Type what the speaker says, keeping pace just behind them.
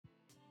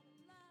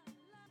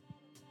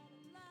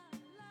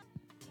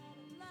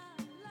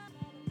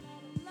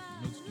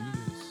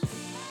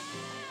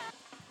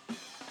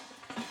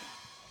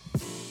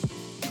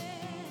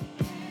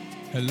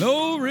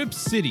Hello, Rip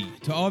City.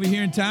 To all of you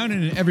here in town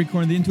and in every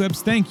corner of the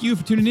interwebs, thank you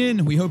for tuning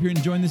in. We hope you're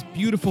enjoying this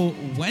beautiful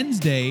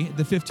Wednesday,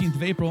 the 15th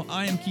of April.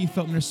 I am Keith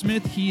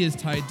Feltner-Smith. He is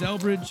Ty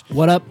Delbridge.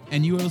 What up?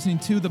 And you are listening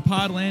to the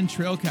Podland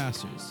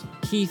Trailcasters.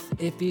 Keith,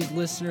 if these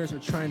listeners are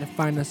trying to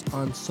find us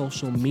on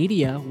social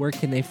media, where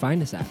can they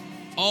find us at?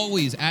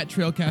 Always at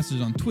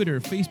Trailcasters on Twitter,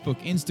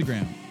 Facebook,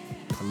 Instagram.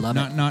 I love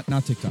it. Not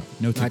TikTok.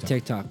 No TikTok. Not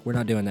TikTok. We're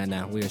not doing that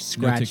now. We are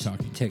scratched No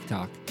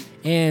TikTok.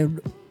 And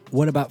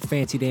what about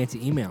fancy dancy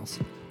emails?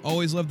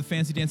 Always love the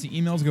fancy dancy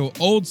emails. Go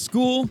old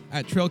school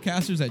at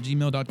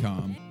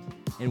trailcasters@gmail.com.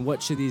 And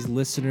what should these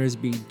listeners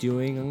be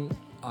doing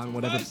on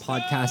whatever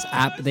podcast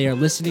app they are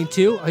listening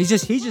to? He's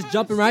just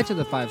jumping right to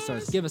the 5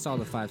 stars. Give us all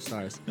the 5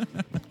 stars.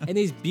 And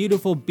these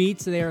beautiful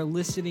beats they are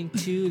listening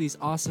to, these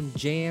awesome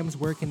jams,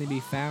 where can they be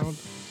found?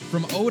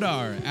 From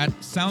Odar at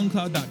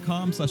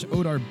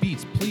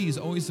soundcloud.com/OdarBeats. Please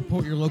always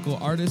support your local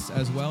artists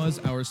as well as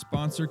our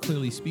sponsor,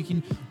 Clearly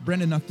Speaking.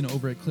 Brenda Nuckton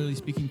over at Clearly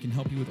Speaking can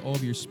help you with all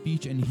of your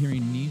speech and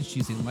hearing needs.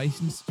 She's a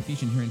licensed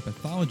speech and hearing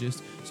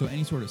pathologist, so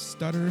any sort of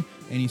stutter,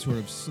 any sort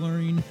of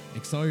slurring,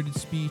 accelerated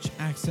speech,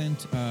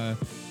 accent,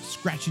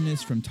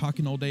 scratchiness from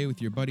talking all day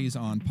with your buddies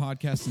on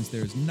podcasts, since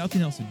there's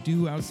nothing else to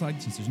do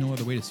outside, since there's no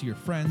other way to see your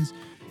friends.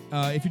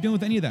 If you're dealing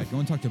with any of that, go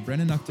and talk to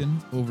Brenda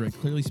Nuckton over at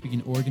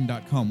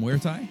clearlyspeakingoregon.com. Where,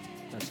 Ty?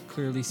 That's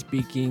Clearly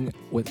Speaking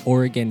with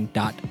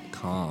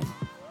Oregon.com.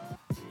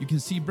 You can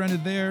see Brenda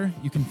there.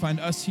 You can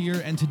find us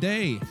here, and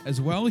today as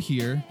well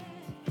here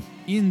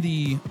in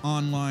the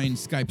online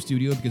Skype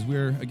studio, because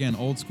we're, again,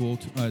 old school,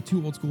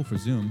 too old school for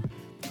Zoom.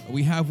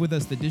 We have with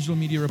us the digital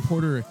media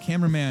reporter,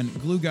 cameraman,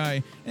 glue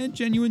guy, and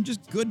genuine,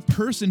 just good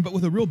person, but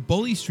with a real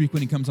bully streak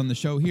when he comes on the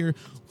show here.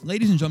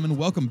 Ladies and gentlemen,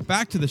 welcome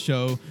back to the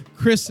show,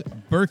 Chris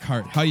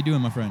Burkhart. How you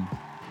doing, my friend?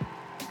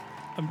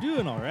 I'm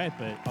doing all right,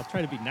 but I'll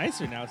try to be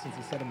nicer now since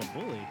you said I'm a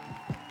bully.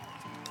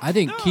 I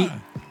think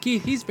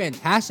Keith, he's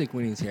fantastic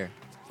when he's here.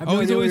 I have no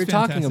he's idea what always you're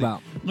talking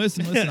fantastic. about.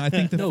 Listen, I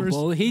think the No, first...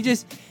 bully. He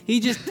just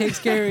takes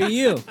care of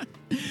you.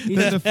 He's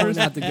just pointing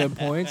out the good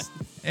points.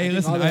 Hey, I think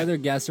listen, all the other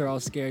guests are all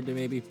scared to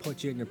maybe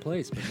put you in your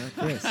place, but not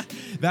Chris.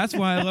 That's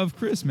why I love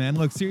Chris, man.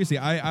 Look, seriously,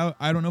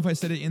 I don't know if I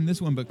said it in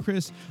this one, but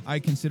Chris, I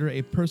consider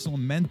a personal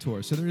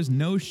mentor. So there is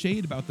no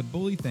shade about the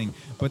bully thing.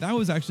 But that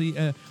was actually,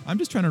 I'm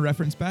just trying to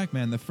reference back,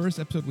 man. The first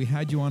episode we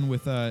had you on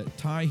with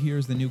Ty here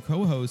as the new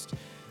co-host,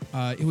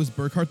 it was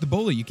Burkhart the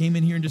Bully. You came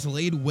in here and just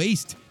laid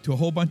waste to a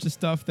whole bunch of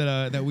stuff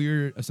that we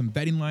were, some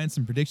betting lines,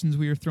 some predictions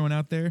we were throwing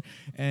out there.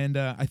 And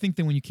I think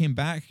that when you came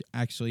back,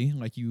 actually,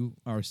 like you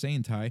are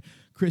saying, Ty,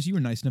 Chris, you were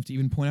nice enough to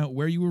even point out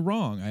where you were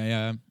wrong.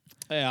 I'll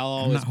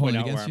always point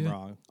out where I'm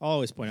wrong. I'll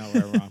always point out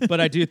where I'm wrong. But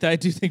I do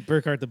think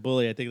Burkhart the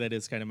Bully, I think that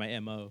is kind of my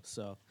MO.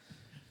 So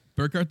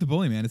Burkhart the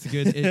Bully, man. It's a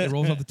good, it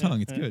rolls off the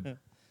tongue. It's good.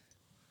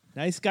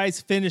 Nice guys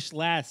finished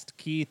last,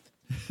 Keith.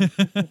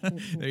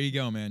 There you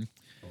go, man.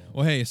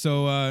 Well, hey,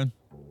 so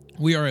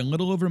we are a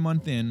little over a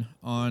month in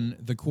on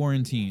the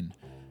quarantine.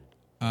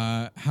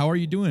 How are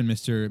you doing,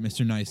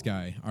 Mr. Nice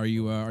Guy? Are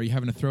you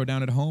having a throw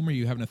down at home? Are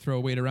you having to throw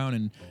weight around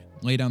and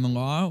lay down the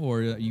law,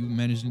 or are you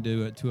managing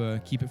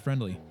to keep it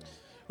friendly?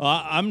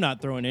 Well, I'm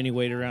not throwing any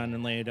weight around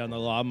and laying down the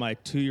law. My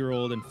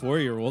 2-year-old and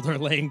 4-year-old are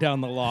laying down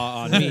the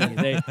law on me.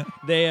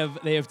 They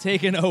have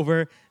taken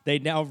over. They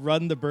now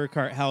run the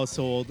Burkhart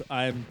household.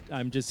 I'm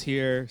just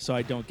here so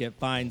I don't get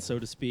fined, so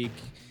to speak,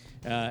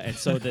 and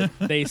so that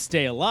they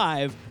stay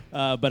alive.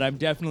 But I'm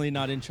definitely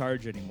not in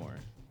charge anymore.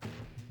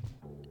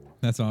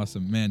 That's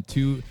awesome, man.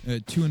 2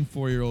 and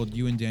 4-year-old,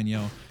 you and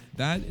Danielle.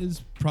 That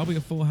is probably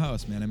a full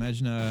house, man.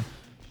 Imagine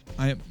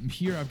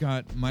I've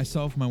got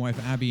myself, my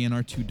wife Abby, and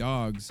our 2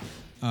 dogs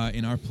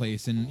in our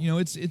place, and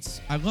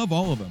it's I love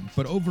all of them,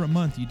 but over a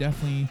month you get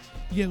a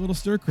little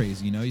stir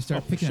crazy. You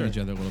start picking at each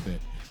other a little bit.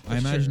 I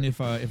imagine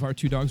if our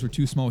 2 dogs were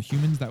 2 small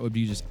humans, that would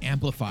be just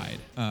amplified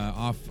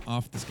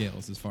off the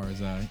scales as far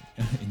as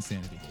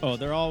insanity. Oh,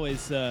 they're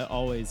always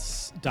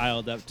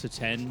dialed up to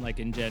 10, like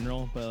in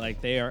general, but like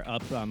they are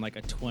up on like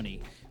a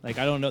 20. Like,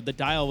 I don't know, the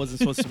dial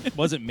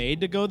wasn't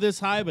made to go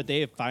this high, but they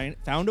have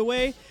found a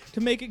way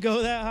to make it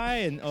go that high.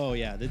 And oh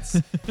yeah,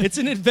 it's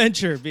an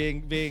adventure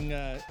being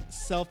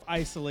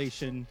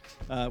self-isolation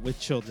with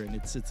children.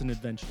 It's an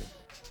adventure.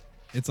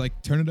 It's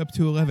like turn it up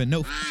to 11.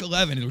 No,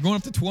 11. We're going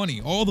up to 20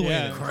 all the way.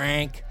 There.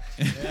 Crank.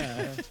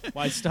 Yeah.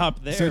 Why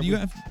stop there? So do you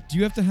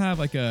have to have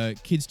like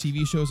kids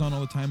TV shows on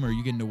all the time, or are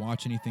you getting to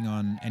watch anything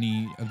on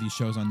any of these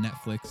shows on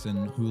Netflix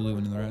and Hulu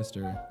and the rest,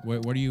 or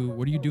what are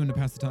you doing to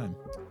pass the time?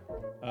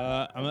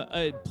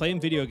 I'm playing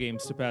video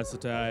games to pass the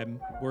time,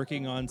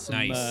 working on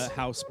some Nice.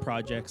 house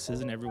projects.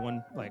 Isn't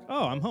everyone like,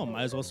 oh, I'm home,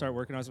 might as well start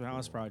working on some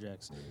house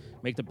projects.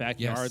 Make the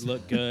backyard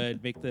look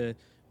good, make the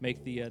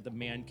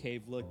man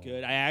cave look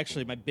good.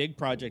 My big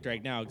project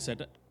right now,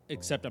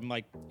 except I'm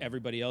like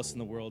everybody else in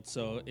the world,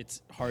 so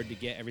it's hard to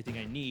get everything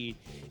I need,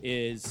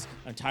 is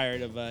I'm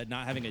tired of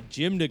not having a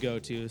gym to go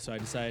to, so I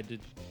decided to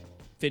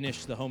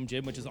finish the home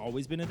gym, which has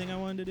always been a thing I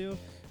wanted to do.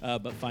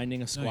 But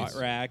finding a squat Nice.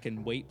 rack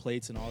and weight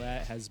plates and all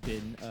that has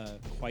been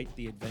quite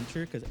the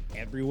adventure because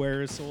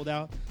everywhere is sold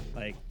out.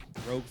 Like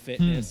Rogue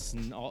Fitness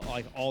and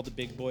all the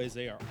big boys,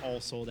 they are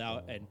all sold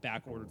out and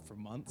back ordered for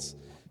months.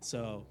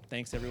 So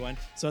thanks everyone.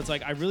 So it's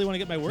like I really want to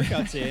get my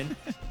workouts in,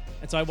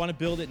 and so I want to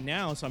build it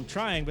now. So I'm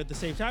trying, but at the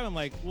same time I'm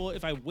like, well,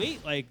 if I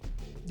wait like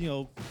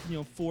 4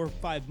 or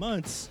 5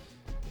 months,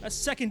 that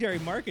secondary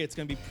market's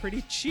going to be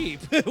pretty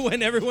cheap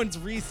when everyone's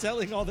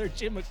reselling all their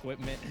gym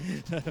equipment.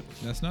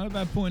 That's not a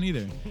bad point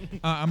either.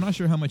 I'm not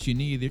sure how much you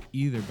need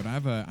either, but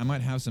I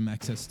might have some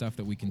excess stuff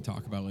that we can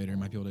talk about later. I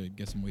might be able to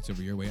get some weights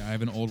over your way. I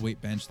have an old weight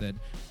bench that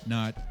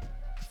not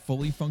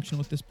fully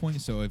functional at this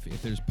point, so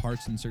if there's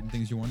parts and certain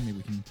things you're wanting, maybe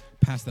we can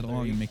pass that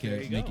along and make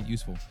it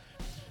useful.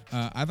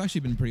 I've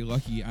actually been pretty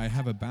lucky. I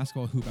have a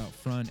basketball hoop out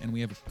front, and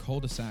we have a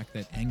cul-de-sac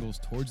that angles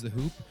towards the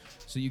hoop,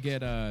 so you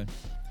get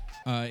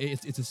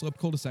it's a sloped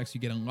cul-de-sac, so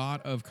you get a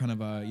lot of kind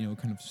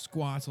of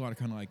squats, a lot of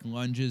kind of like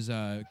lunges,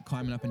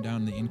 climbing up and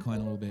down the incline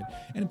a little bit,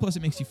 and plus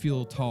it makes you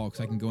feel tall because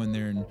I can go in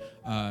there and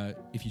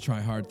if you try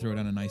hard, throw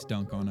down a nice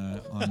dunk on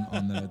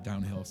the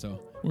downhill.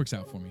 So it works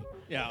out for me.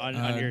 Yeah, on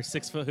your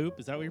 6-foot hoop,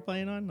 is that what you're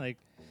playing on? Like,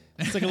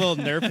 it's like a little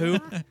Nerf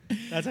hoop.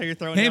 That's how you're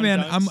throwing. Hey down man,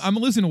 dunks? I'm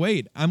losing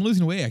weight.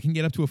 I can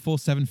get up to a full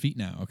 7 feet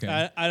now.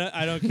 Okay.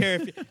 I don't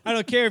care if I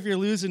don't care if you're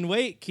losing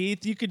weight,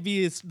 Keith. You could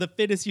be the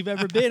fittest you've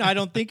ever been. I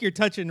don't think you're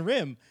touching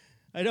rim.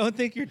 I don't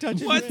think you're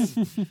touching What? rim.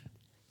 He's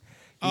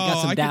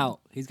got some doubt.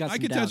 He's got some I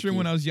could doubt. touch rim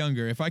when Keith. I was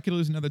younger. If I could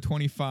lose another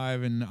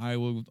 25, and I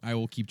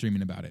will keep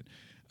dreaming about it.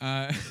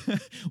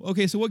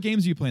 Okay, so what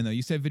games are you playing though?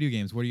 You said video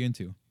games. What are you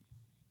into?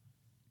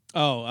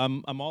 Oh,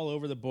 I'm all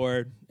over the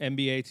board.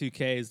 NBA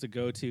 2K is the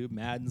go-to.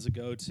 Madden's the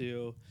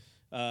go-to.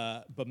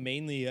 But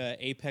mainly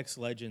Apex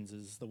Legends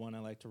is the one I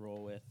like to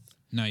roll with.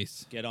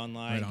 Nice. Get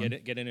online, Right on.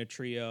 get in a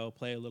trio,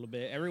 play a little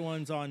bit.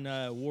 Everyone's on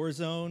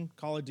Warzone,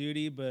 Call of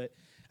Duty, but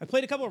I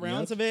played a couple of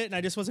rounds of it and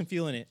I just wasn't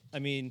feeling it. I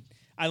mean,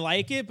 I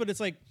like it, but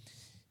it's like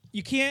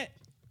you can't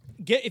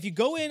get if you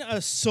go in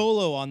a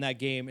solo on that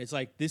game, it's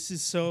like this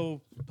is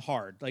so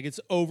hard. Like it's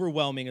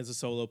overwhelming as a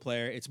solo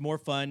player. It's more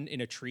fun in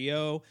a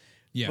trio.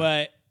 Yeah.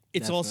 But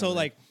it's also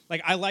Definitely.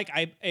 like I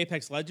like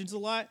Apex Legends a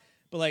lot,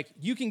 but like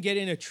you can get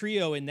in a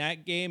trio in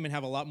that game and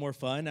have a lot more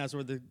fun as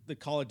with the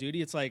Call of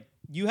Duty. It's like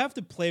you have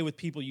to play with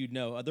people you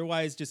know.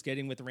 Otherwise, just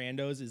getting with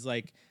randos is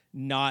like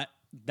not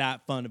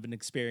that fun of an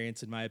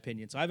experience in my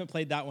opinion. So I haven't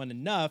played that one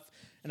enough,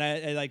 and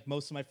I like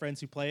most of my friends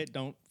who play it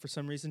don't for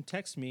some reason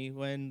text me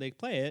when they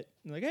play it.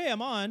 They're like, hey,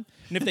 I'm on.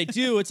 And if they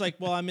do, it's like,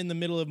 well, I'm in the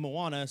middle of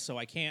Moana, so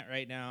I can't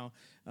right now.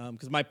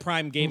 Because my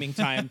prime gaming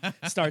time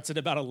starts at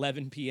about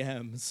 11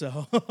 p.m.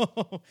 So,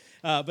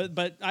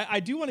 but I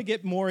do want to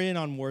get more in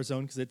on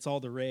Warzone because it's all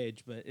the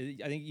rage. But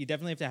I think you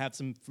definitely have to have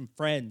some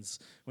friends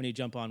when you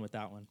jump on with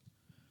that one.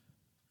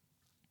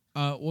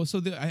 Well,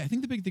 so I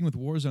think the big thing with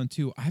Warzone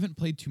too, I haven't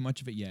played too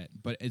much of it yet,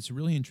 but it's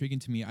really intriguing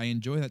to me. I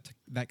enjoy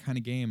that kind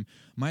of game.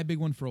 My big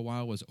one for a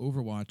while was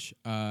Overwatch,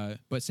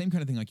 but same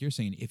kind of thing like you're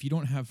saying. If you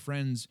don't have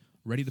friends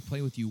ready to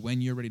play with you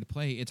when you're ready to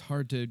play, it's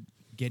hard to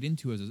get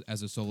into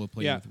as a solo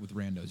player with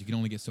randos. You can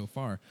only get so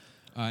far.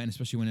 And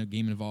especially when a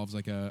game involves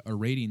like a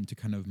rating to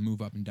kind of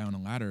move up and down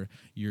a ladder,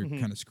 you're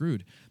kind of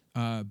screwed.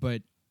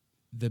 But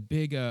the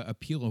big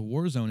appeal of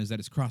Warzone is that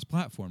it's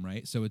cross-platform,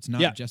 right? So it's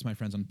not just my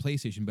friends on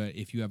PlayStation, but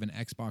if you have an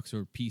Xbox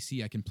or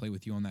PC, I can play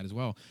with you on that as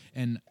well.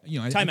 And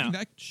I think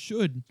that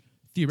should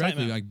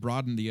theoretically like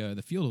broaden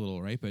the field a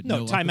little, right? But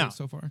no luck with it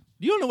so far.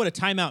 You don't know what a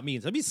timeout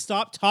means. Let me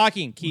stop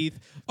talking, Keith.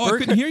 I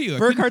couldn't hear you.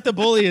 Burkhart the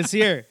bully is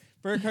here.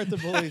 Burkhart the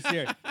bully is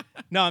here.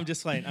 No, I'm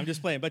just playing.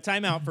 But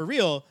timeout for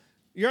real.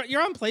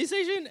 You're on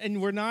PlayStation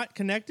and we're not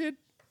connected.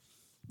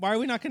 Why are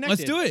we not connected?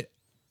 Let's do it.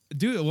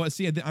 Well,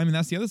 see, I mean,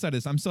 that's the other side of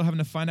this. I'm still having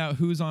to find out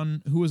who was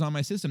on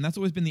my system. That's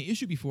always been the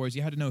issue before, is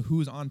you had to know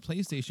who's on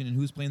PlayStation and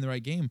who's playing the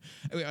right game.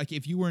 Like,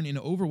 if you weren't in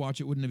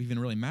Overwatch, it wouldn't have even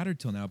really mattered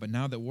till now. But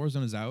now that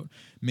Warzone is out,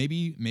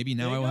 maybe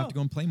now I will have to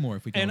go and play more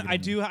if we can. And I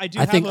do. I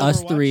have think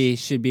us Overwatch. three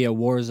should be a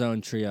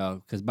Warzone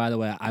trio. Because by the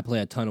way, I play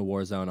a ton of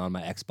Warzone on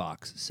my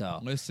Xbox. So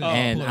Listen,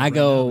 and pull it I right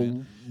go now,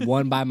 man.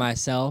 one by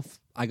myself.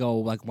 I go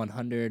like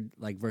 100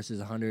 like versus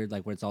 100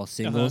 like where it's all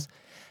singles.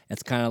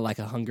 It's kind of like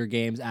a Hunger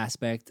Games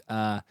aspect.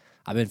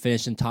 I've been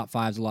finishing top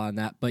fives a lot on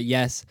that. But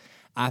yes,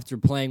 after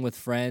playing with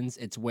friends,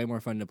 it's way more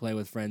fun to play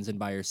with friends than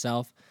by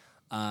yourself.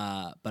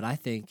 But I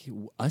think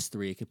us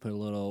three could put a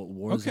little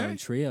Warzone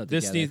trio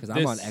together because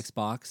I'm on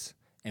Xbox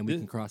and we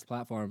can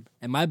cross-platform.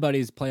 And my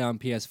buddies play on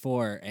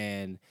PS4,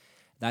 and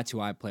that's who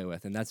I play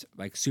with. And that's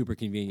like super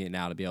convenient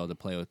now to be able to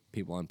play with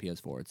people on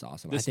PS4. It's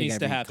awesome. This I think needs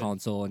to every happen.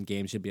 console and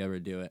game should be able to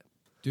do it.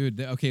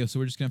 Dude, okay, so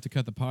we're just gonna have to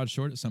cut the pod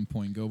short at some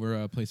point. Go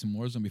over play some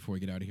Warzone before we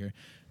get out of here.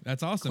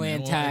 That's awesome. Clan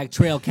man. tag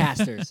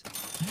Trailcasters.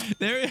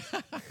 There,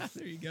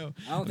 there you go.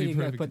 I don't think you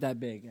can put that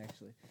big,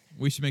 actually.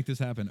 We should make this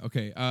happen.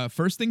 Okay.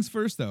 First things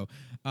first, though.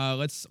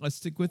 Let's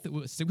stick with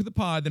the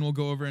pod. Then we'll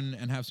go over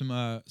and have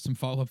some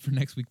follow up for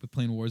next week with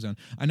playing Warzone.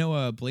 I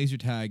know Blazer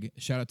Tag.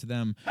 Shout out to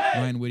them.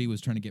 Ryan Whitty was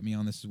trying to get me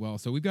on this as well.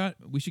 So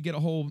we should get a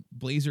whole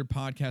Blazer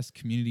podcast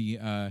community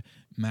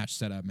match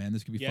set up, man.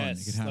 This could be fun.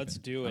 It could happen. Let's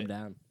do it. I'm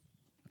down.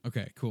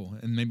 Okay, cool.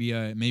 And maybe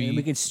And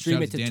we can stream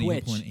shout it out to Danny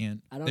Twitch. Hipple and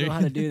Ant. I don't There- know how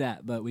to do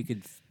that, but we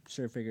could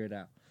sure figure it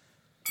out.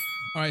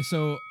 All right,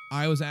 so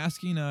I was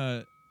asking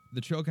the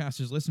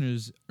Trailcasters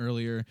listeners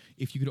earlier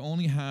if you could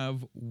only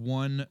have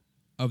one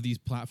of these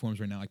platforms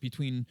right now, like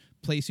between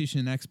PlayStation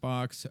and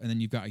Xbox, and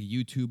then you've got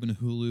YouTube and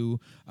Hulu,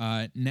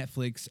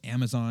 Netflix,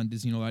 Amazon,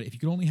 Disney, and all that. If you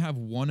could only have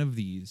one of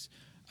these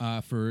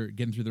for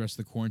getting through the rest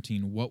of the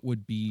quarantine, what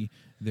would be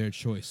their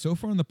choice? So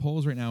far in the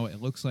polls right now,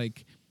 it looks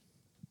like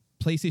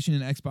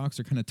PlayStation and Xbox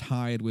are kind of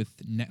tied with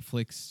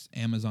Netflix,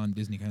 Amazon,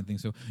 Disney kind of thing.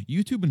 So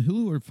YouTube and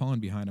Hulu are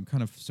falling behind. I'm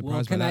kind of surprised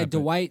Well, can by I that. but-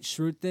 Dwight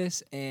Schrute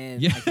this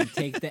and Yeah. I can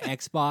take the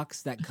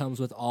Xbox that comes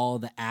with all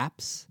the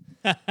apps,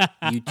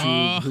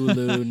 YouTube,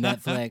 Hulu,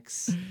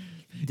 Netflix,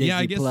 Disney Yeah,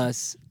 I guess-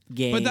 Plus,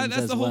 games But that's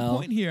as the whole well.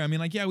 point here. I mean,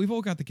 like, yeah, we've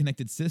all got the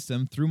connected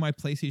system. Through my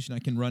PlayStation, I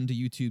can run to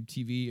YouTube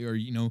TV or,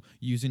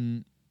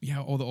 using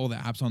all the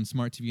apps on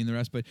smart TV and the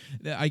rest. But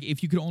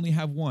if you could only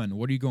have one,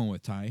 what are you going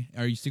with, Ty?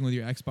 Are you sticking with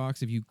your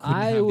Xbox if you couldn't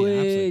have I the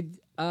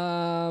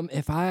apps? would,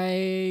 if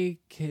I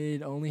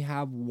could only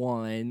have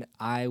one,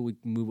 I would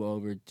move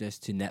over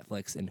just to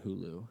Netflix and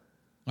Hulu.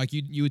 Like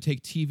you would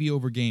take TV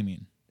over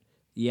gaming.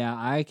 Yeah,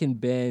 I can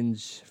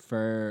binge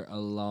for a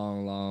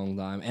long, long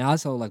time, and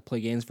also like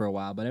play games for a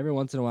while. But every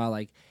once in a while,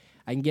 like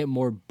I can get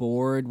more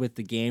bored with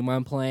the game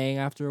I'm playing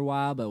after a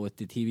while. But with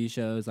the TV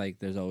shows, like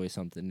there's always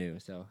something new.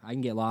 So I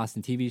can get lost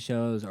in TV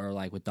shows or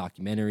like with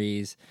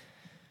documentaries,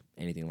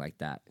 anything like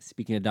that.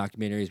 Speaking of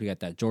documentaries, we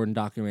got that Jordan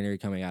documentary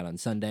coming out on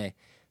Sunday.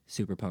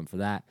 Super pumped for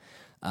that.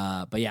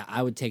 But yeah,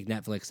 I would take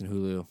Netflix and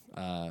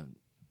Hulu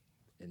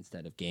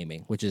instead of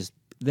gaming, which is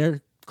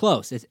they're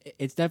close.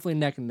 It's definitely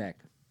neck and neck.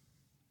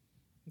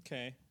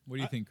 Okay. What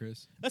do you think,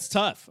 Chris? That's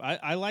tough.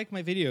 I like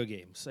my video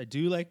games. I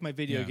do like my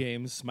video Yeah.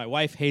 games. My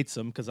wife hates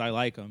them because I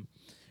like them.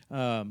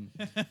 But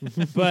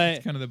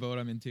It's kind of the boat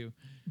I'm into.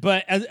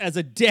 but as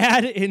a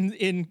dad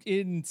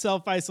in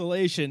self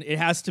isolation, it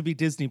has to be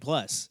Disney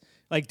Plus.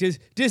 Like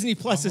Disney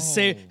Plus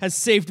has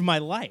saved my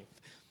life.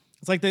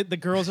 It's like the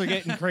girls are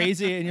getting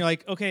crazy, and you're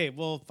like, okay,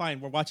 well, fine,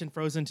 we're watching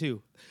Frozen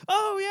 2.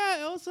 Oh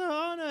yeah, Elsa,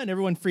 Anna, and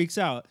everyone freaks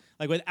out.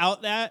 Like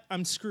without that,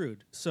 I'm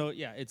screwed. So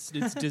yeah, it's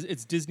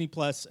it's Disney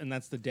Plus, and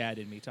that's the dad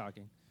in me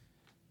talking.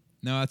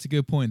 No, that's a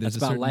good point. There's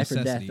That's a about certain life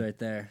necessity. or death right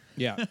there.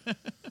 Yeah.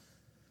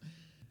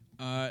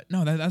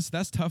 No,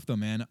 that's tough though,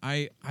 man.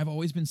 I've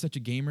always been such a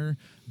gamer,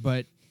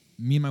 but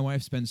me and my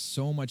wife spend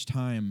so much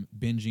time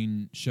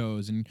binging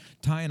shows, and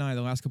Ty and I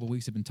the last couple of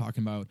weeks have been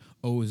talking about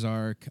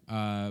Ozark,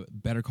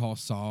 Better Call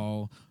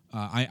Saul.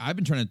 I've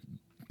been trying to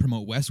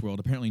promote Westworld.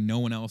 Apparently, no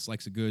one else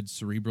likes a good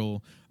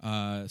cerebral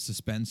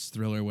suspense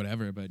thriller,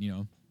 whatever. But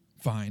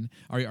fine.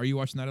 Are you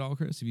watching that at all,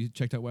 Chris? Have you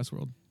checked out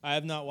Westworld? I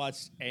have not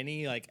watched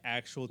any like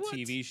actual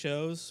TV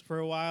shows for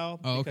a while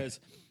because,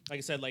 like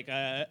I said, like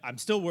I'm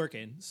still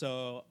working,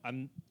 so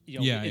I'm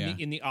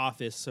in the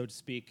office, so to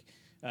speak,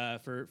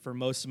 for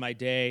most of my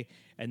day,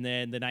 and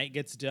then the night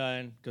gets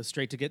done, go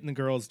straight to getting the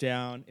girls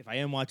down. If I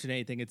am watching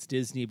anything, it's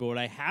Disney. But what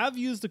I have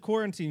used the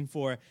quarantine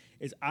for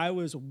is I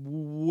was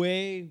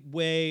way,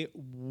 way,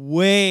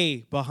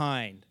 way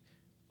behind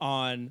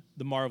on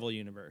the Marvel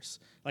universe.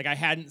 Like I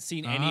hadn't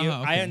seen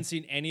I hadn't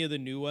seen any of the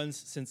new ones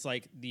since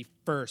like the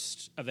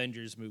first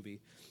Avengers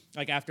movie.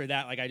 Like after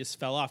that, like I just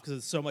fell off because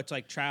it's so much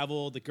like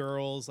travel, the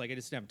girls, like I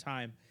just didn't have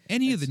time.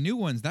 Any of the new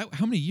ones?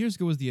 How many years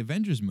ago was the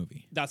Avengers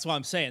movie? That's what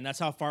I'm saying. That's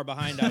how far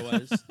behind I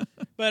was.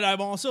 But I'm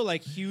also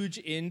like huge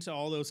into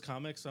all those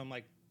comics. So I'm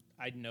like,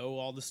 I know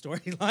all the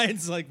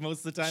storylines like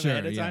most of the time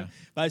ahead of time,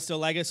 but I still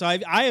like it. So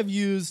I have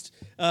used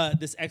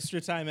this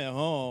extra time at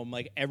home,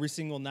 like every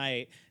single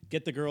night,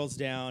 get the girls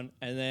down,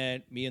 and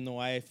then me and the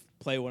wife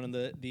play one of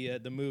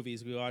the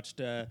movies. We watched.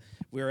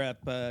 We were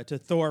up to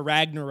Thor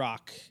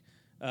Ragnarok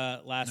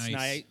last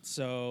night,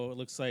 so it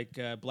looks like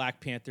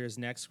Black Panther is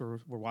next. We're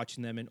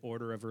watching them in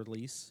order of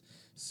release.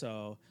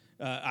 So.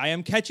 I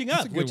am catching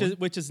up,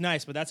 which is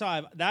nice, but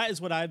that is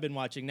what I've been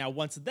watching. Now,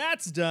 once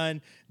that's done,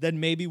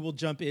 then maybe we'll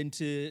jump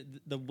into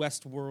the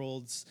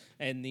Westworlds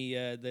and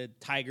the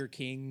Tiger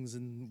Kings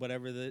and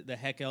whatever the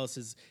heck else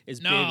is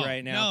big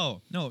right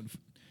now. No.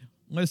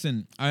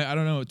 Listen, I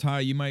don't know, Ty.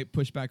 You might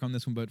push back on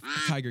this one, but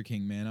Tiger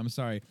King, man, I'm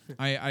sorry.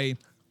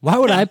 Why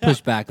would I push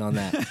back on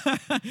that?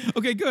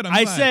 Okay, good. I'm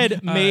I glad.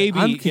 said maybe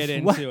I'm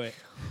get what? into it.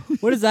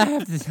 What does that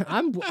have to?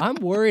 I'm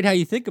worried how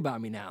you think about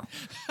me now.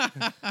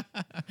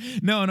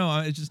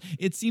 No, it's just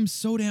it seems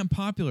so damn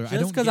popular. I don't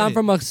Just because get I'm it.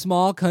 from a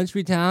small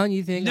country town,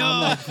 you think No.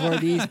 I'm like for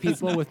these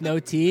people with no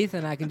teeth,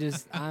 and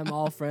I'm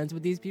all friends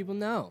with these people?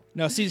 No.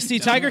 No, see,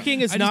 Tiger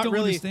King is I just not don't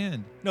really.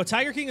 understand. No,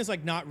 Tiger King is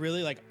like not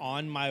really like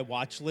on my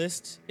watch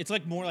list. It's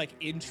like more like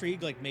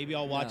intrigue. Like maybe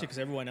I'll watch it because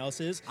everyone else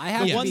is. I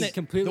have The to one be that-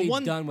 completely the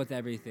one, done with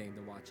everything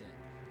to watch it.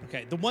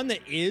 Okay, the one that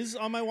is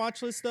on my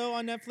watch list though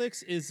on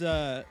Netflix is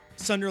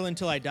Sunderland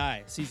Till I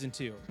Die season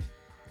 2.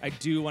 I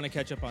do want to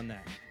catch up on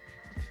that.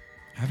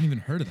 I haven't even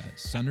heard of that.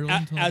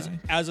 Sunderland. Till I As Die?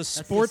 a the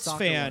sports soccer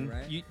fan, one,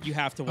 right? you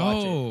have to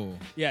watch it. Oh,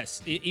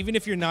 Yes, even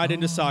if you're not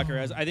into soccer,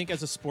 I think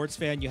as a sports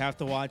fan, you have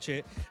to watch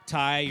it.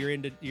 Ty, you're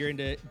into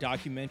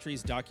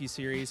documentaries,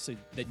 docuseries, so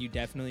then you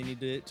definitely need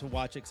to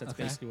watch it because that's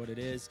Okay. basically what it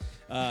is.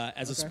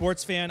 As a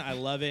sports fan, I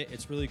love it.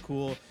 It's really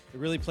cool. It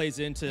really plays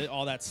into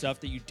all that stuff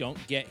that you don't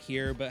get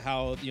here, but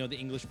how the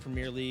English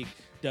Premier League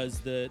does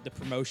the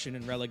promotion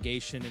and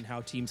relegation and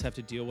how teams have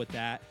to deal with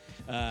that,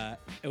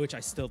 which I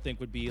still think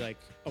would be like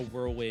a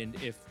whirlwind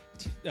if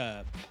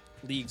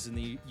leagues in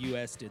the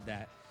U.S. did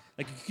that.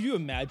 Like, can you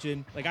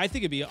imagine? Like, I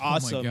think it'd be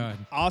awesome. God.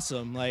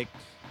 Awesome. Like,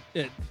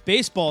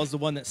 baseball is the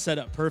one that's set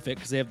up perfect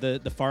because they have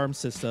the farm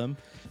system.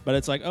 But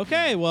it's like,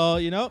 okay, well,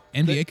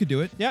 NBA could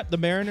do it. yeah, the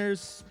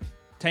Mariners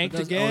tanked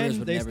But those owners again.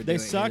 would They never do they it.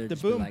 sucked. They'd The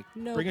just be boom. like,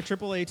 nope. Bring a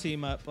AAA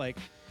team up. Like,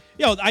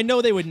 I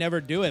know they would never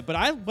do it. But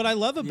what I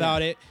love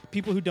about it,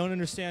 people who don't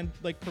understand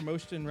like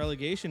promotion and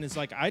relegation, is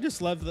like I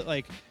just love that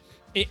like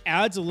it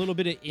adds a little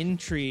bit of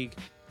intrigue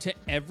to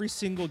every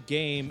single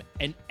game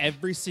and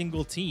every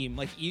single team.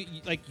 Like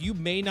you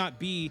may not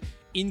be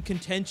in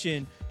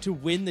contention to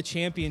win the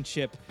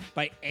championship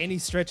by any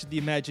stretch of the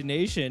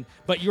imagination,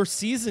 but your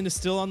season is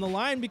still on the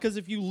line because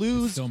if you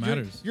lose still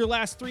matters. your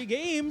last 3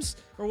 games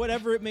or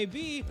whatever it may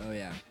be, Oh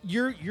yeah.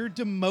 you're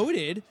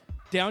demoted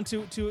down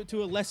to a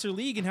lesser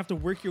league and have to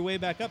work your way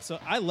back up. So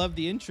I love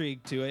the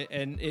intrigue to it,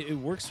 and it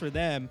works for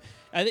them.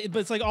 But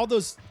it's like all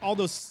those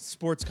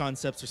sports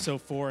concepts are so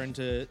foreign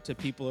to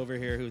people over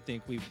here who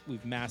think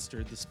we've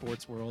mastered the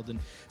sports world and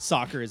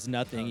soccer is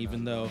nothing,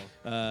 even though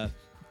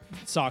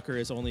soccer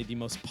is only the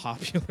most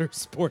popular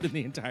sport in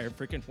the entire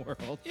freaking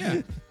world.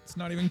 Yeah, it's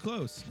not even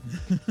close.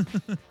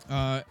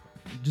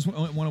 Just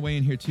want to weigh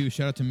in here too.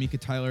 Shout out to Mika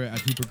Tyler at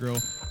Hooper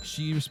Girl.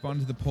 She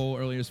responded to the poll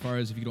earlier as far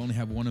as if you could only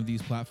have one of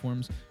these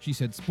platforms. She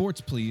said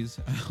sports, please,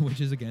 which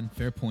is again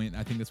fair point.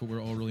 I think that's what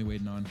we're all really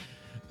waiting on.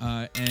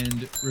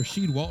 And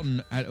Rashid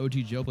Walton at OG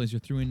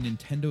Jailblazer threw in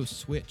Nintendo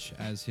Switch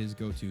as his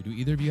go-to. Do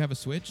either of you have a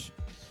Switch?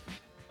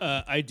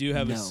 I do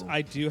have No.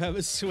 I do have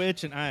a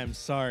Switch, and I am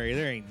sorry,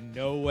 there ain't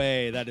no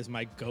way that is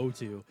my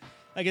go-to.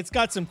 Like, it's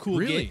got some cool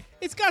Really?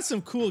 It's got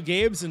some cool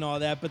games and all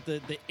that, but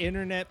the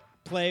internet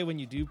play when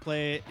you do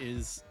play it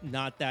is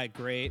not that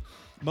great.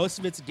 Most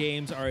of its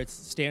games are its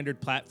standard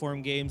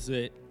platform games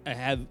that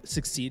have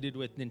succeeded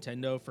with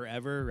Nintendo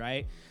forever,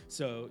 right?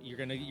 So you're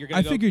gonna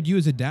I figured you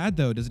as a dad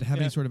though, does it have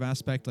Yeah. any sort of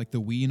aspect like the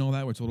Wii and all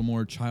that, where it's a little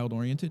more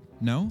child-oriented?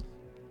 No.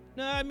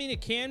 No, I mean it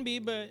can be,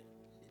 but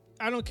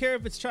I don't care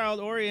if it's child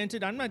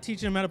oriented. I'm not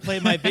teaching them how to play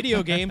my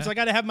video games. I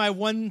got to have my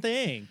one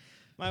thing.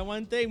 My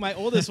one thing. My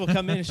oldest will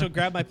come in and she'll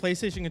grab my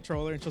PlayStation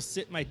controller and she'll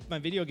sit in my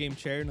video game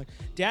chair and like,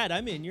 Dad,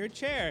 I'm in your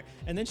chair.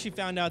 And then she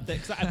found out that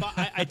because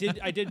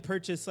I did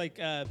purchase like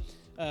the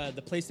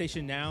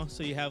PlayStation Now,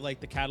 so you have like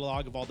the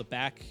catalog of all the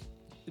back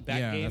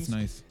Yeah, games. that's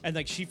nice. And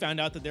like she found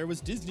out that there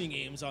was Disney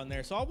games on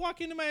there. So I'll walk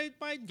into my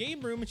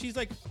game room and she's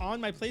like on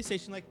my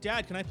PlayStation like,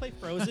 Dad, can I play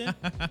Frozen?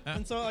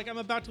 And so like I'm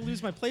about to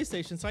lose my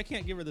PlayStation, so I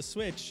can't give her the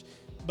Switch.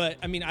 But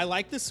I mean, I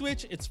like the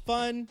Switch. It's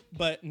fun,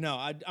 but no,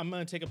 I'm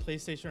going to take a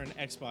PlayStation or an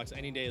Xbox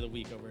any day of the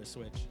week over a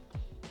Switch.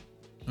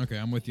 Okay,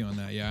 I'm with you on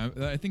that. Yeah,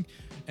 I think,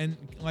 and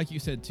like you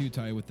said too,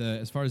 Ty, with the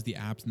as far as the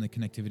apps and the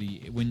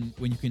connectivity, when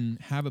you can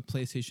have a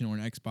PlayStation or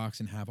an Xbox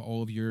and have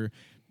all of your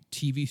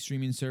TV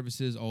streaming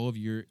services, all of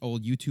your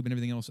old YouTube and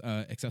everything else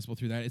accessible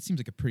through that, it seems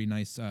like a pretty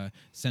nice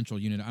central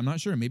unit. I'm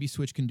not sure. Maybe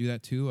Switch can do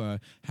that too.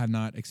 Have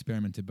not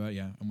experimented, but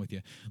yeah, I'm with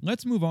you.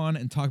 Let's move on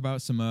and talk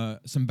about some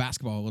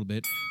basketball a little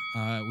bit.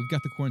 We've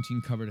got the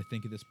quarantine covered, I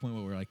think, at this point.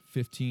 We're like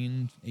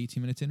 18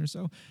 minutes in or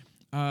so.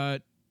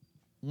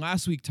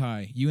 Last week,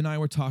 Ty, you and I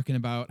were talking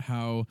about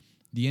how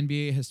the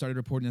NBA has started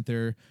reporting that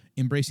they're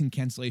embracing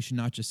cancellation,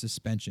 not just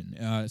suspension.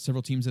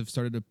 Several teams have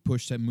started to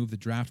push to move the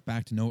draft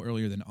back to no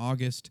earlier than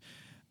August.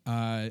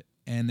 And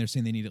they're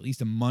saying they need at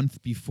least a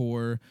month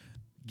before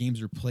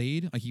games are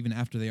played, like even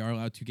after they are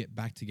allowed to get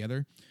back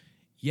together.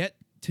 Yet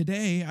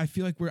today, I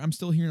feel like I'm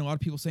still hearing a lot of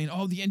people saying,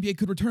 oh, the NBA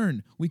could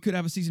return. We could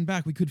have a season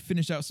back. We could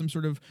finish out some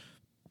sort of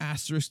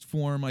asterisk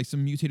form, like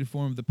some mutated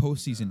form of the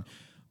postseason.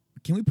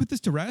 Can we put this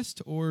to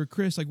rest? Or,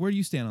 Chris, like, where do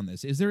you stand on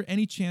this? Is there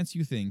any chance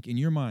you think, in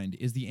your mind,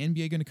 is the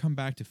NBA going to come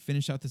back to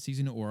finish out the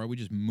season, or are we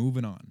just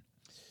moving on?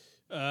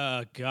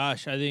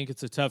 Gosh, I think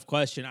it's a tough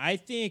question. I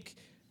think...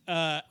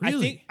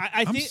 Really? I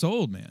I'm think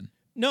sold, man.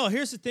 No,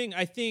 here's the thing.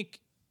 I think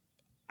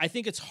I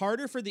think it's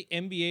harder for the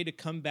NBA to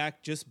come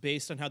back just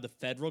based on how the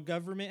federal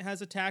government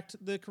has attacked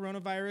the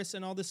coronavirus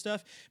and all this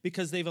stuff,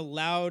 because they've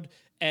allowed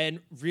and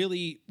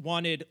really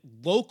wanted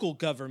local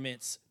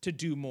governments to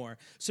do more.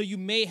 So you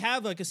may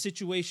have like a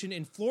situation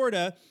in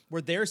Florida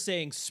where they're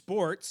saying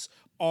sports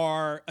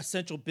are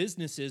essential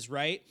businesses,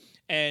 right?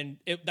 And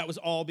that was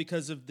all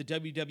because of the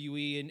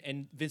WWE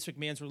and Vince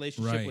McMahon's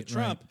relationship with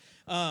Trump.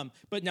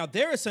 But now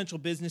they're essential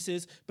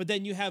businesses. But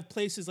then you have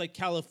places like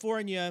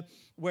California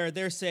where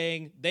they're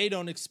saying they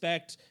don't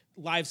expect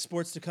live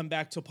sports to come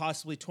back till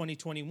possibly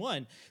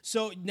 2021.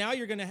 So now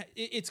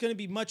it's going to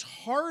be much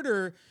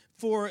harder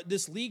for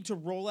this league to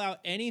roll out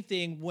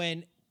anything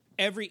when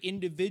every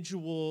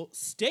individual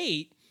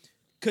state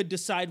could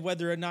decide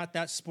whether or not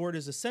that sport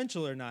is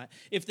essential or not.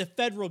 If the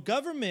federal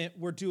government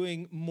were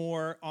doing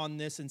more on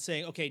this and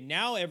saying, okay,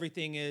 now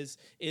everything is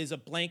a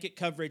blanket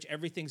coverage,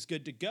 everything's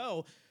good to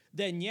go,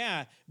 then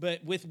yeah.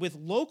 But with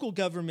local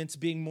governments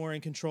being more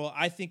in control,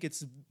 I think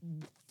it's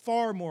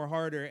far more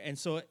harder. And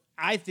so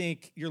I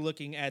think you're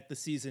looking at the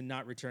season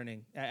not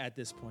returning at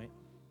this point.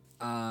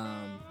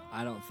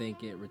 I don't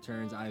think it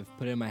returns. I've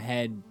put in my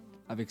head,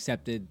 I've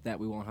accepted that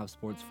we won't have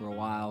sports for a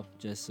while,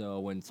 just so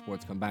when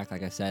sports come back,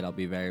 like I said, I'll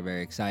be very,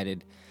 very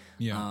excited.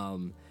 Yeah.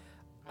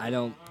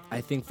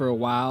 I think for a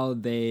while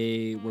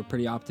they were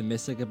pretty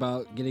optimistic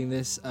about getting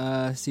this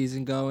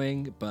season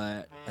going,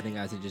 but I think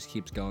as it just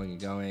keeps going and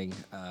going,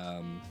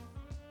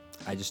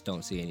 I just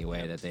don't see any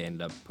way that they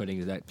end up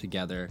putting that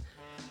together,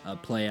 a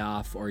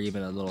playoff or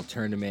even a little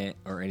tournament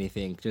or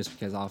anything, just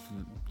because off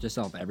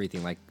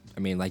everything. Like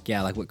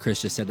what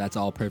Chris just said, that's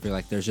all perfect.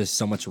 Like there's just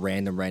so much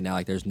random right now.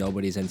 Like there's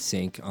nobody's in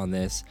sync on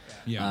this.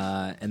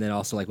 Yeah. And then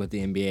also like with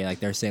the NBA, like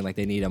they're saying like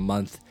they need a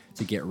month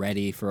to get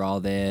ready for all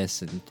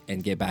this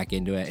and get back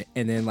into it.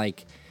 And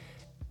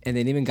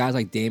then even guys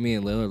like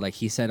Damian Lillard, like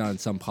he said on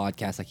some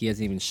podcast, like he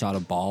hasn't even shot a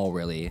ball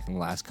really in the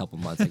last couple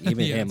months. Like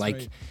even him, like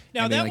right.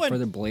 Now that one for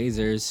the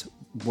Blazers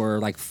were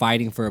like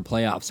fighting for a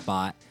playoff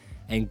spot,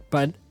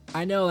 but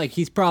I know like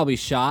he's probably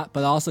shot,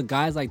 but also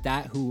guys like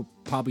that who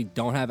probably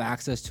don't have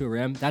access to a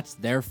rim, that's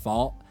their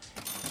fault.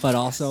 But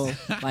also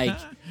like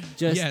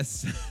just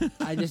Yes.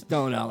 I just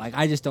don't know. Like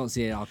I just don't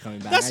see it all coming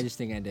back. I just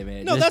think end of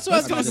it. No, that's what I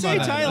was let's going to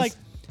talk say, about Ty. that. Like,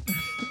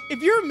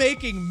 if you're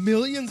making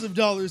millions of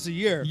dollars a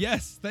year,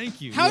 Yes,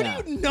 thank you. how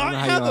Yeah. do you I not don't know how you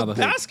have don't have a a hoop.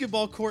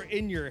 basketball court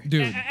in your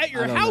Dude, at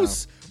your I don't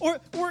house? Or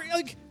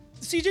like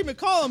CJ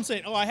McCollum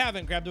saying, "Oh, I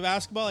haven't grabbed a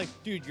basketball." Like,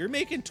 dude, you're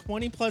making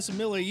 $20+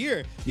 million a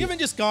year. You haven't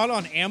just gone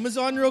on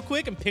Amazon real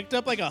quick and picked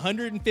up like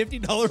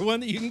 $150 one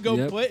that you can go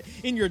Yep. put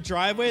in your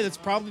driveway. That's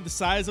probably the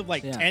size of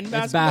like Yeah, 10 it's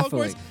basketball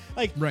baffling. courts.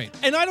 Like, Right.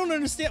 And I don't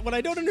understand. What I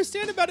don't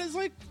understand about it is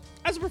like,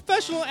 as a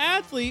professional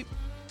athlete,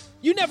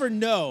 you never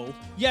know.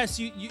 Yes,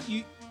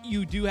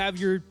 you do have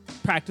your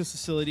practice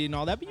facility and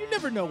all that, but you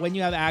never know when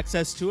you have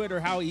access to it or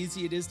how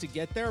easy it is to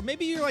get there. Or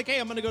maybe you're like, hey,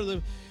 I'm gonna go to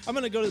the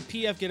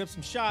PF, get up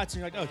some shots,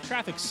 and you're like, oh,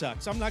 traffic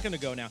sucks, I'm not gonna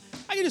go now.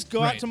 I can just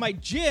go out Right. to my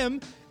gym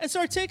and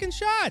start taking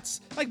shots.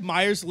 Like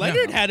Myers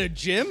Leonard Yeah. had a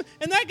gym,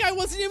 and that guy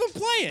wasn't even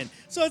playing.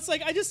 So it's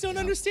like I just don't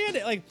understand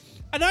it. Like,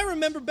 and I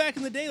remember back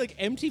in the day, like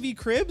MTV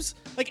Cribs,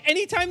 like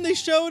anytime they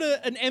showed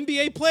an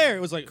NBA player, it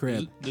was like,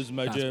 Crib. This is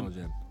my Basketball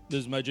gym. gym. This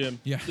is my gym.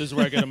 Yeah. This is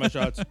where I get my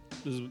shots.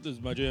 This is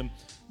my gym.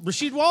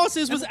 Rasheed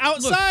Wallace's was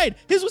outside.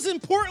 His was in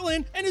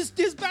Portland, and his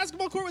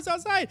basketball court was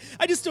outside.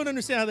 I just don't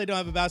understand how they don't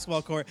have a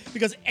basketball court,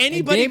 because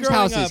anybody and Dame's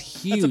growing house up, is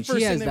that's the huge. first He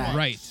thing has they that want.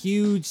 Right.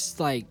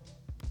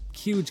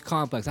 huge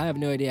complex. I have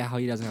no idea how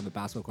he doesn't have a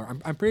basketball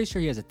court. I'm pretty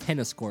sure he has a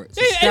tennis court.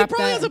 So Hey, and he scrap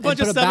probably that has a and bunch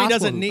of put stuff he basketball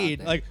doesn't hoop out need.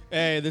 there. Like,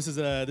 hey, this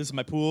is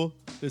my pool.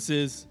 This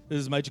is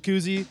my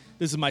jacuzzi.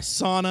 This is my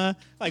sauna.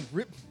 Like,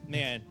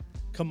 man,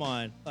 come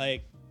on.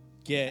 Like,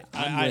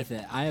 I'm with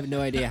it. I have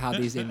no idea how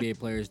these NBA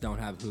players don't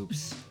have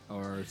hoops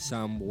or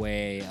some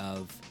way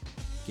of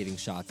getting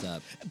shots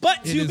up. But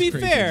It to is be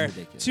crazy. fair, It's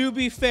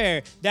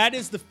ridiculous. that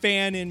is the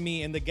fan in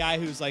me and the guy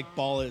who's like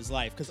ball is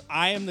life. Because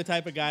I am the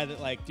type of guy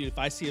that like, dude, if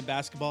I see a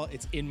basketball,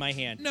 it's in my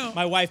hand. No.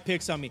 My wife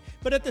picks on me.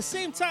 But at the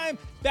same time,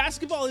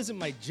 basketball isn't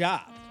my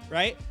job,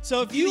 right?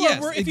 So if you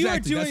Yes, were if you were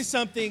exactly. doing That's-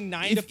 something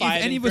 9 to If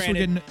 5, any and of us were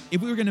granted- getting,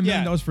 if we were getting $1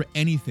 Yeah. million for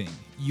anything,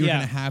 you're Yeah.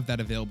 gonna have that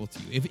available to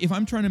you. If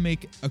I'm trying to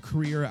make a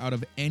career out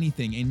of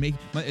anything and make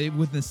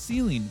with the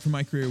ceiling for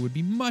my career would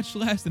be much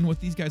less than what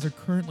these guys are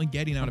currently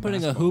getting out I'm of putting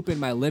a basketball. hoop in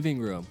my living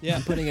room. Yeah.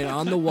 I'm putting it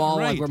on the wall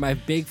like Right. where my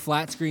big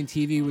flat screen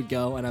TV would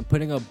go, and I'm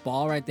putting a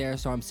ball right there.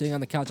 So I'm sitting on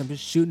the couch. I'm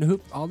just shooting a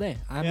hoop all day.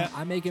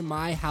 I'm making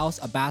my house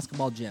a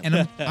basketball gym.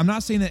 And I'm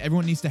not saying that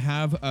everyone needs to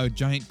have a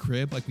giant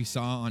crib like we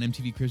saw on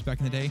MTV Cribs back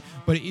in the day,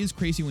 but it is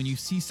crazy when you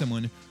see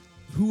someone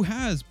who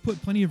has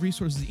put plenty of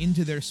resources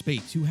into their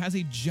space, who has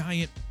a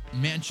giant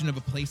mansion of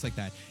a place like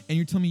that, and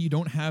you're telling me you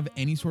don't have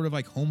any sort of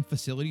like home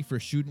facility for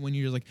shooting when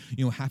you're like,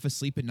 you know, half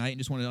asleep at night and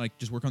just want to like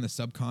just work on the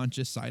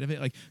subconscious side of it.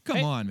 Like, come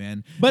Hey, on,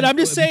 man. But And I'm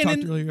just we saying, talked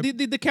and earlier-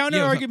 the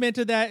counter argument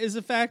to that is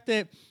the fact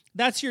that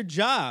that's your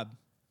job.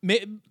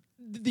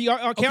 The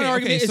counter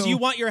argument is so- you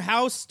want your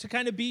house to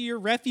kind of be your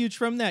refuge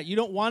from that. You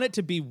don't want it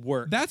to be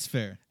work. That's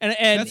fair. And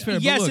That's fair,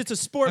 but yes, look, it's a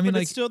sport, I mean, but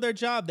like- it's still their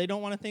job. They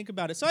don't want to think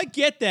about it. So I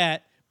get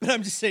that, But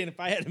I'm just saying, if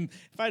I had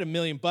 $1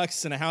 million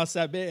and a house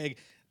that big,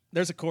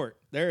 there's a court.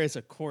 There is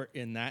a court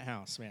in that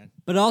house, man.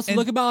 But also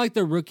look about like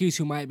the rookies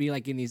who might be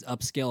like in these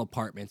upscale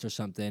apartments or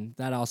something.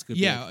 That also could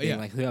be a thing,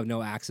 like who have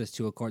no access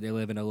to a court. They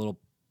live in a little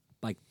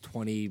like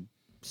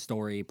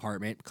 20-story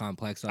apartment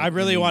complex. I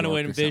really want to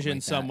envision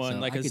like someone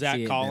like a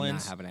Zach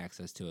Collins not having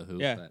access to a hoop.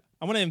 Yeah, but.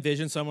 I want to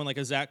envision someone like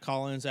a Zach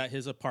Collins at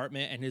his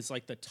apartment and his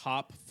like the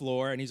top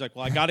floor, and he's like,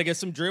 "Well, I got to get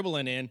some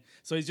dribbling in,"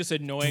 so he's just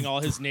annoying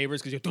all his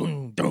neighbors because you're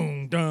dung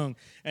dung dung,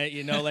 and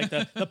you know, like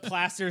the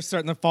plaster's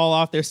starting to fall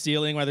off their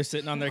ceiling while they're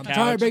sitting on their couch.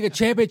 Trying to bring a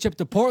championship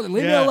to Portland.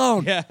 Leave me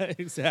alone. Yeah,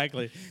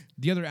 exactly.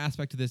 The other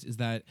aspect of this is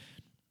that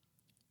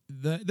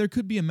there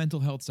could be a mental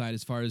health side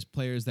as far as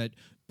players that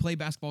play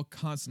basketball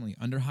constantly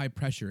under high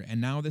pressure,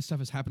 and now this stuff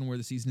has happened where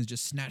the season is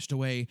just snatched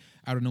away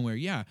out of nowhere.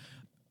 Yeah,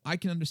 I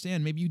can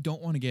understand. Maybe you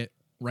don't want to get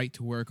right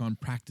to work on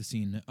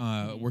practicing,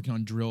 working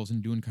on drills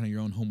and doing kind of your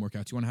own home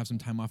workouts. You want to have some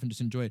time off and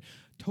just enjoy it.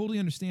 Totally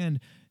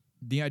understand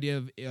the idea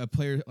of a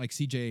player like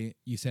CJ,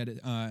 you said,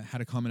 had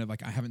a comment of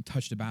like, I haven't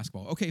touched a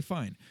basketball. Okay,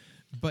 fine.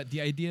 But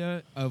the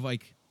idea of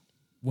like,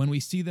 when we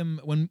see them,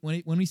 when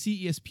we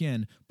see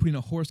ESPN putting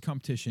a horse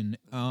competition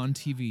on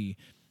TV,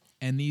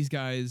 and these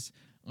guys,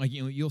 like,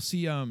 you know, you'll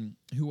see,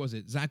 who was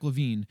it? Zach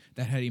LaVine,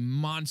 that had a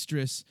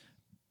monstrous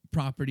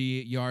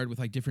property yard with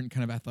like different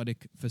kind of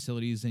athletic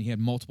facilities, and he had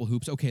multiple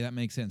hoops. Okay, that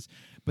makes sense.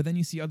 But then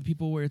you see other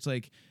people where it's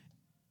like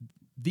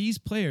these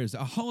players,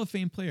 a Hall of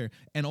Fame player,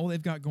 and all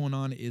they've got going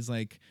on is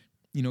like,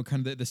 you know,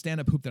 kind of the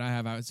stand-up hoop that I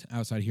have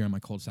outside here on my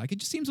cul-de-sac. It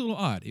just seems a little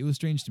odd. It was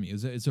strange to me.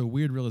 It's a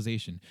weird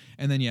realization.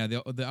 And then, yeah,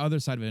 the other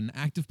side of it, an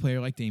active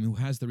player like Dame who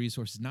has the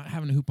resources, not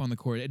having a hoop on the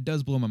court, it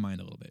does blow my mind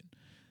a little bit.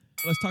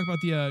 Let's talk about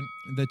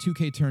the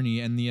 2K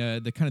tourney and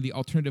the kind of the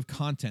alternative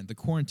content, the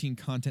quarantine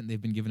content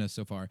they've been giving us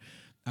so far.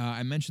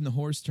 I mentioned the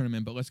horse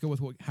tournament, but let's go with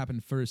what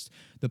happened first.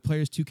 The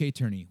Players 2K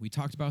tourney. We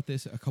talked about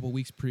this a couple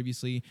weeks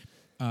previously.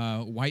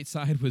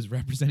 Whiteside was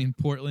representing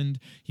Portland.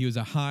 He was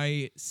a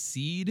high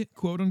seed,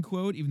 quote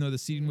unquote, even though the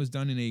seeding was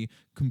done in a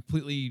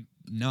completely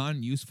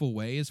non-useful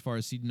way as far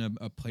as seeding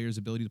a player's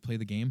ability to play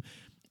the game.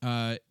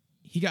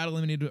 He got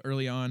eliminated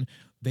early on.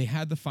 They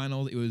had the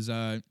final. It was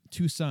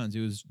two sons.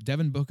 It was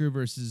Devin Booker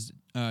versus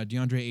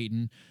DeAndre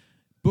Ayton.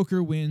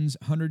 Booker wins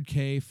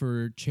 $100K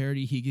for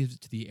charity. He gives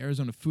it to the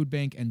Arizona Food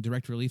Bank and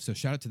Direct Relief. So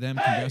shout out to them.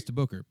 Congrats to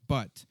Booker.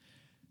 But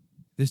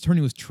this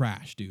tourney was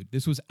trash, dude.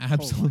 This was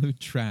absolute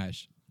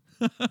trash.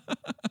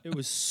 It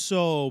was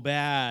so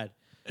bad.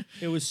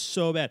 It was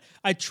so bad.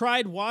 I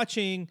tried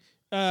watching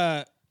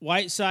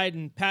Whiteside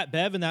and Pat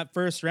Bev in that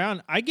first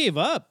round. I gave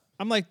up.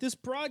 I'm like, this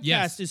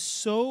broadcast is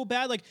so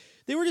bad. Like,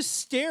 they were just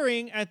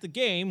staring at the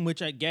game,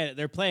 which I get it.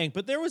 They're playing.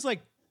 But there was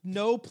like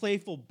no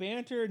playful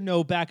banter,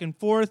 no back and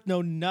forth,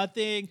 no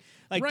nothing.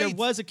 Like there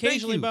was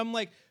occasionally, but I'm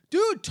like,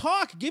 dude,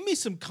 talk, give me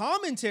some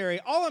commentary.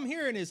 All I'm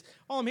hearing is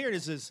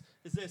this.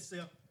 This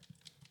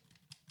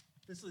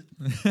is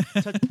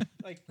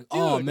like, dude,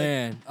 oh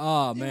man, it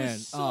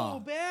was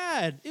so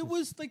bad. It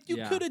was like you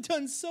could have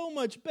done so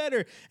much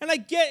better. And I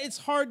get it's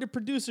hard to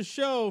produce a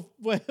show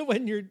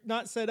when you're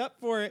not set up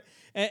for it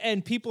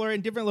and people are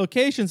in different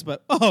locations.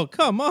 But oh,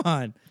 come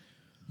on.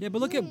 Yeah,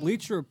 but look at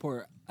Bleacher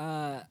Report.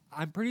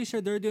 I'm pretty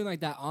sure they're doing like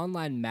that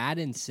online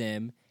Madden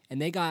sim,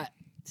 and they got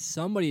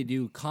somebody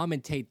to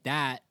commentate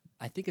that.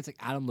 I think it's like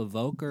Adam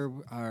Levoke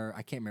or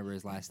I can't remember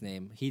his last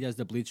name. He does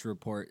the Bleacher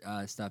Report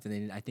stuff, and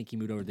then I think he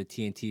moved over to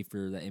TNT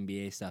for the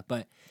NBA stuff.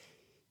 But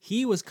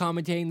he was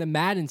commentating the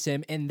Madden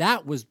sim, and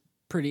that was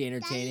pretty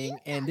entertaining.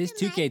 And this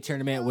 2K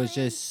tournament was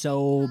just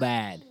so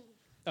bad.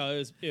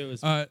 Oh, it was.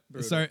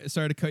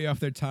 Sorry to cut you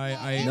off there, Ty.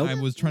 I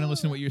was trying to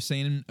listen to what you're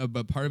saying,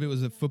 but part of it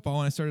was a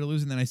football, and I started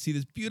losing. Then I see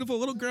this beautiful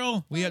little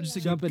girl. We have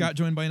just got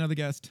joined by another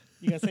guest.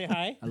 You gonna say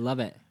hi? I love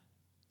it.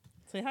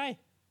 Say hi.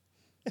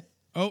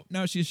 Oh,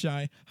 now she's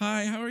shy.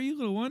 Hi, how are you,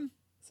 little one?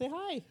 Say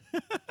hi.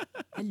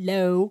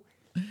 Hello.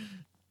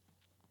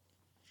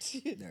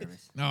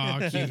 Nervous.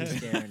 Oh,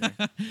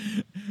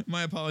 cute.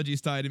 My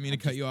apologies, Ty. I didn't mean to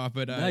cut you off,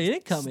 but no, you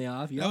didn't cut me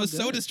off. That was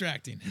so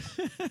distracting.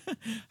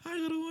 Hi,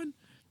 little one.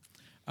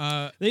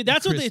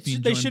 That's what Chris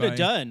they should have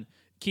done,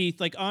 Keith.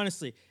 Like,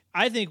 honestly,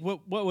 I think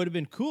what would have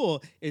been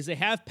cool is they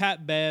have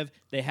Pat Bev,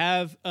 they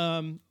have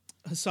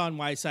Hassan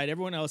Whiteside,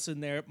 everyone else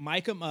in there,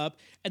 mic them up,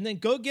 and then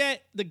go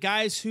get the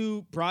guys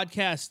who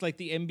broadcast like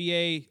the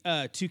NBA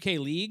 2K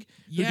League,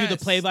 who do the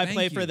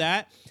play-by-play for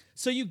that.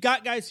 So you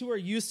got guys who are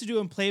used to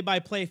doing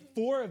play-by-play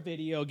for a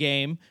video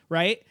game,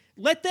 right?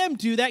 Let them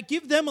do that.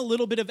 Give them a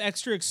little bit of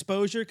extra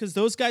exposure because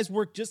those guys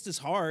work just as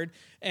hard.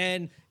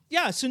 And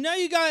yeah, so now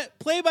you got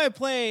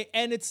play-by-play,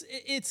 and it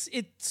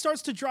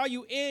starts to draw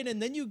you in, and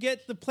then you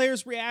get the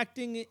players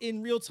reacting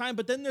in real time,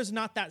 but then there's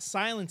not that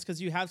silence because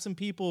you have some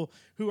people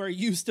who are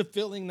used to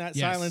filling that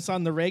silence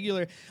on the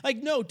regular. Like,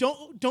 no,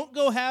 don't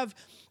go have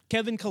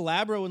Kevin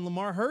Calabro and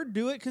Lamar Hurd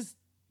do it because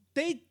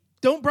they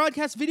don't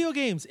broadcast video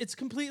games. It's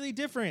completely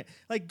different.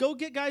 Like, go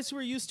get guys who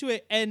are used to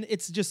it, and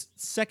it's just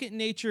second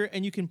nature,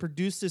 and you can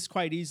produce this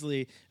quite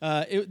easily.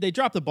 They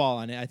dropped the ball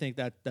on it. I think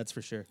that's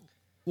for sure.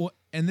 Well,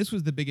 and this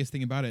was the biggest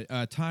thing about it.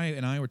 Ty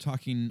and I were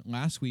talking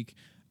last week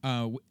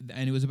and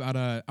it was about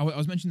I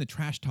was mentioning the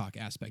trash talk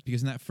aspect,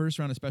 because in that first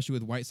round, especially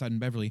with Whiteside and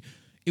Beverly,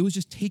 it was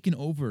just taken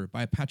over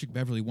by Patrick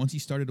Beverly. Once he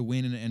started to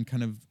win and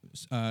kind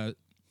of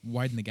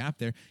widen the gap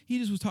there, he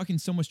just was talking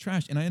so much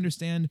trash. And I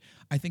understand,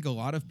 I think a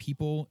lot of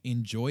people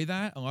enjoy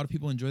that. A lot of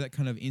people enjoy that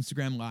kind of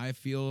Instagram live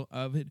feel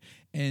of it.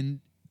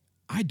 And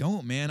I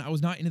don't, man. I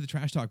was not into the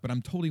trash talk, but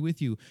I'm totally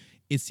with you.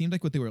 It seemed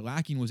like what they were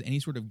lacking was any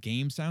sort of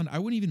game sound. I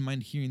wouldn't even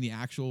mind hearing the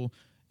actual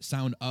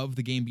sound of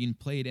the game being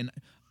played.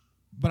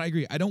 But I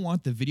agree. I don't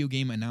want the video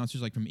game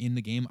announcers like from in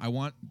the game. I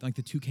want like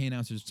the 2K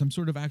announcers, some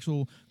sort of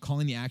actual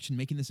calling the action,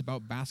 making this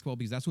about basketball,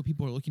 because that's what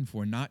people are looking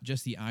for, not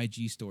just the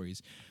IG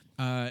stories.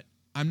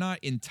 I'm not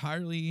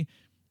entirely,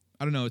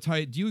 I don't know.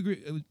 Ty, do you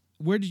agree?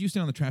 Where did you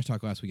stand on the trash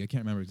talk last week? I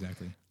can't remember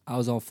exactly. I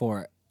was all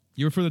for it.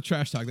 You were for the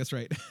trash talk. That's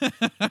right.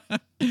 I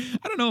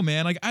don't know,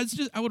 man. Like I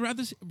would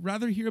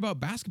rather hear about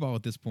basketball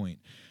at this point.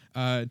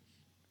 I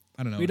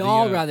don't know. We'd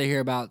all rather hear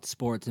about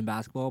sports and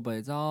basketball, but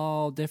it's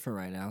all different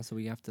right now, so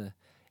we have to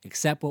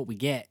accept what we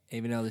get.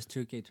 Even though this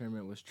 2K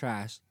tournament was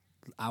trash,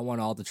 I want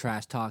all the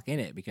trash talk in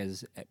it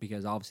because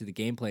obviously the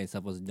gameplay and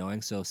stuff was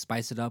annoying. So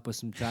spice it up with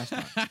some trash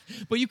talk.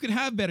 But you could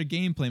have better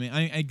gameplay, man.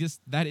 I guess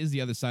that is the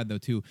other side though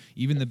too.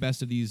 Even the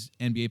best of these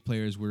NBA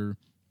players were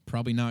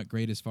probably not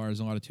great as far as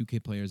a lot of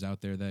 2K players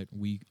out there that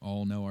we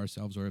all know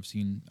ourselves or have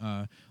seen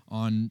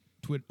on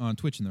Twitch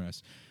and the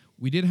rest.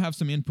 We did have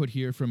some input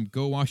here from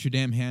Go Wash Your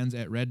Damn Hands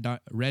at Red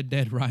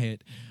Dead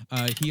Riot.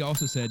 He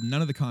also said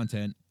none of the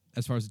content,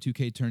 as far as the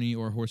 2K tourney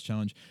or horse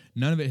challenge,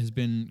 none of it has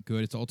been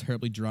good. It's all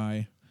terribly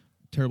dry,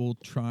 terrible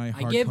hard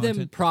I give content.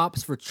 them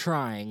props for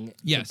trying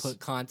Yes. to put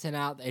content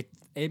out.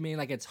 I mean,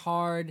 like, it's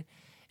hard,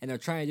 and they're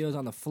trying to do it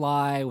on the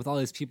fly with all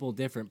these people,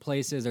 different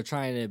places. They're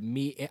trying to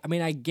meet. I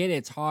mean, I get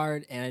it's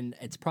hard, and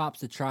it's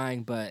props to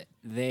trying, but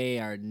they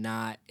are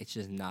not. It's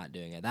just not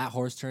doing it. That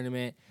horse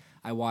tournament,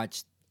 I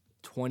watched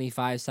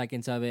 25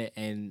 seconds of it,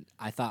 and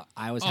I thought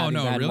I was having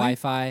bad really?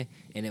 Wi-Fi,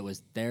 and it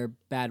was their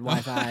bad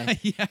Wi-Fi.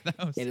 Yeah,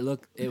 that was. And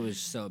it was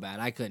so bad.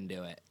 I couldn't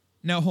do it.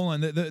 Now hold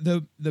on,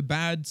 the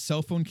bad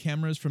cell phone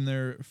cameras from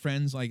their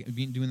friends, like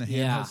doing the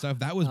handheld stuff,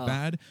 that was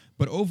bad.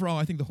 But overall,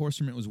 I think the horse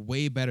tournament was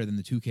way better than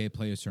the 2K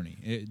Players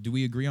tourney. Do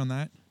we agree on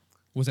that?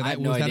 Was that I have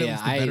no that idea. at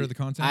least the better of the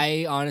content?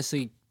 I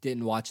honestly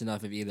didn't watch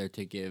enough of either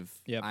to give.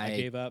 Yep, I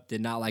gave up.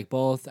 Did not like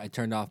both. I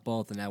turned off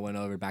both, and I went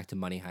over back to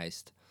Money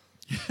Heist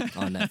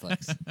on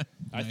Netflix.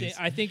 Nice.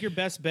 I think your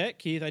best bet,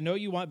 Keith. I know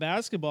you want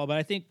basketball, but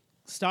I think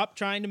stop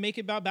trying to make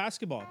it about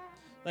basketball.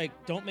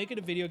 Like, don't make it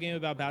a video game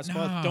about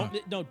basketball. Nah.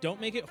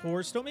 Don't make it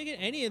horse. Don't make it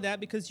any of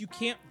that, because you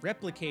can't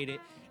replicate it,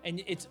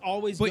 and it's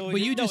always But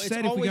you just said it's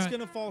if we always got-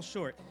 going to fall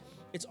short.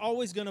 It's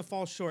always going to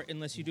fall short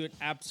unless you do it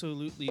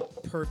absolutely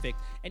perfect.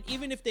 And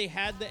even if they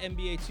had the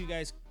NBA 2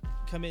 guys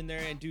come in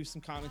there and do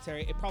some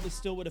commentary, it probably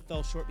still would have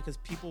fell short because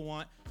people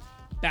want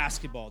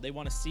basketball. They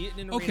want to see it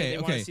in an arena. They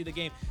want to see the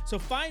game. So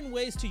find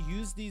ways to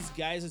use these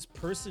guys as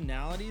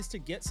personalities to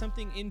get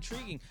something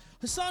intriguing.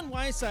 Hassan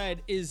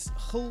Whiteside is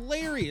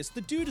hilarious.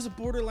 The dude is a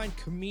borderline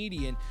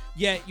comedian,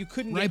 yet you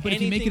couldn't Right, get but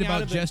if you anything make it out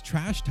about of just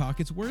trash talk,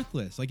 it's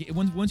worthless. Like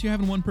once you're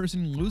having one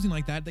person losing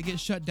like that, they get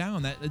shut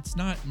down. That it's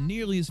not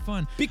nearly as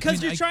fun. Because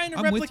I mean, you're trying to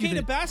I'm with you replicate a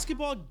that-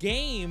 basketball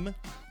game,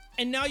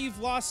 and now you've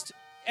lost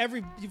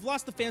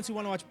the fans who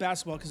want to watch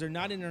basketball because they're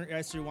not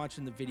interested in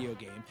watching the video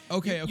game.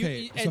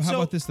 Okay. So and how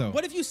about this, though?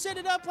 What if you set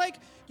it up like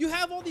you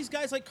have all these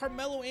guys like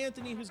Carmelo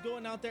Anthony who's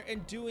going out there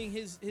and doing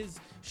his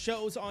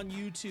shows on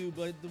YouTube,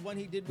 like the one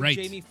he did with Right.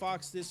 Jamie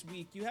Foxx this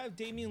week. You have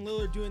Damian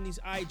Lillard doing these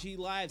IG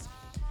lives.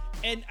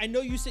 And I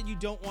know you said you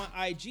don't want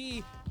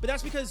IG, but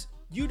that's because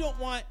you don't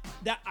want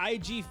that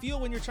IG feel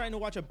when you're trying to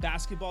watch a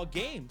basketball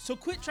game. So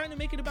quit trying to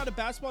make it about a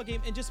basketball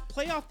game and just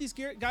play off these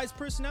guys'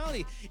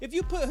 personality. If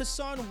you put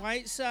Hassan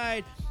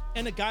Whiteside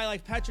and a guy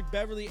like Patrick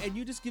Beverly and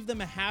you just give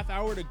them a half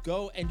hour to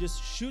go and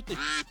just shoot the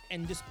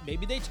and just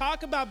maybe they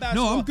talk about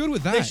basketball. No, I'm good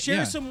with that. They share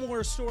yeah. some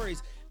more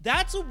stories.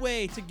 That's a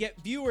way to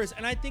get viewers,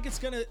 and I think it's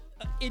going to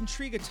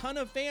intrigue a ton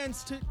of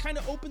fans to kind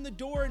of open the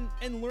door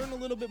and learn a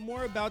little bit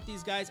more about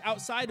these guys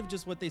outside of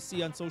just what they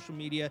see on social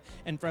media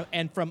and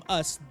from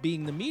us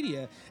being the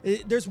media.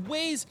 There's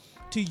ways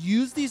to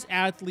use these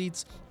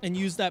athletes and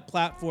use that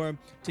platform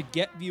to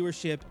get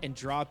viewership and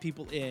draw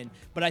people in.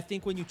 But I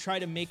think when you try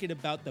to make it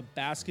about the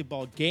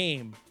basketball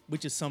game,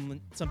 which is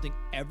something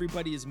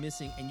everybody is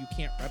missing and you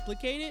can't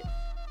replicate it,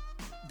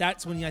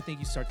 that's when I think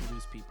you start to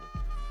lose people.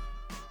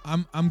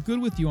 I'm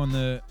good with you on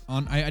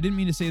I didn't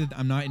mean to say that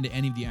I'm not into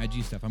any of the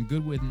IG stuff. I'm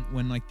good with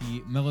when like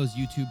the Melo's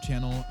YouTube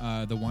channel,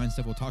 the wine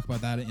stuff. We'll talk about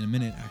that in a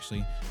minute,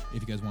 actually,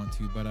 if you guys want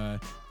to. But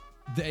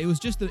it was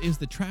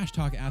the trash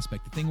talk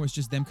aspect, the thing where it's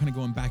just them kind of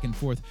going back and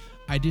forth.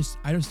 I just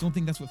don't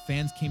think that's what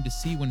fans came to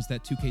see when it's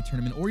that 2K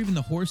tournament or even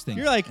the horse thing.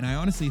 You're like, and I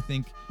honestly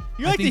think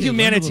you're like the they learned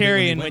a little bit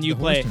humanitarian they when went you to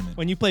the horse play tournament.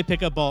 when you play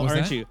pickup ball, What's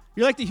aren't that? you?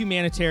 You're like the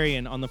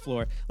humanitarian on the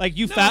floor. Like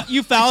you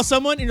foul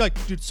someone and you're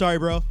like, dude, sorry,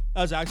 bro.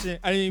 That was an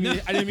accident. I didn't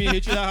mean to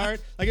hit you that hard.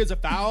 Like it was a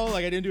foul.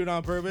 Like I didn't do it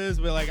on purpose,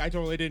 but like I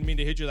totally didn't mean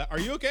to hit you that. Are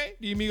you okay?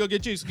 Do you need to go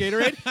get you a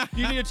Gatorade?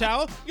 Do you need a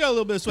towel? You got a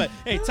little bit of sweat.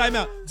 Hey, time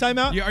out.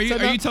 Are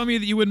you telling me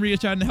that you wouldn't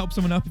reach out and help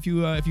someone up if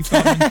you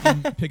foul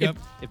them and pick up?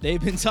 If they've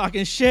been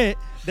talking shit,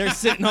 they're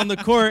sitting on the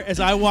court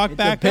as I walk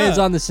back Depends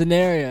up. on the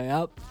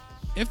scenario. Yep.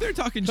 If they're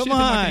talking shit, they're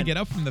not going to get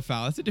up from the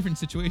foul. That's a different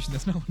situation.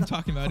 That's not what I'm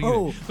talking about either.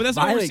 Oh, But that's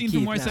what we're violent seeing from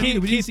Keith Whiteside. now.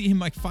 We didn't see him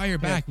like fire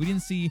back. We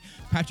didn't see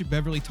Patrick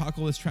Beverly talk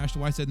all this trash to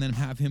Whiteside and then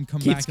have him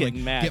come Keith's back and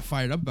getting mad. get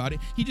fired up about it.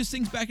 He just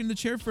sinks back into the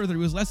chair further. It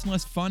was less and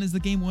less fun as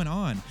the game went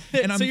on.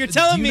 And So you're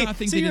telling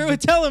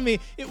me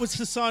it was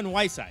Hassan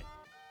Whiteside.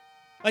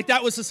 Like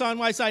that was Hassan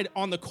Whiteside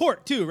on the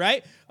court too,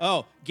 right?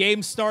 Oh,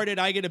 game started.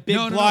 I get a big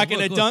block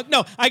and a dunk.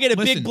 No, I get a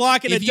big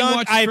block and a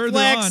dunk. I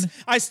flex.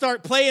 I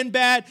start playing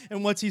bad.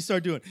 And what's he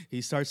start doing?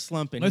 He starts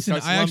slumping. He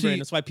starts slumbering.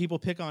 That's why people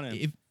pick on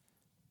him.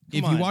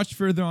 If you watched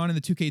further on in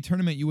the 2K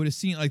tournament, you would have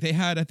seen, like, they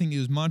had, I think it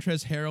was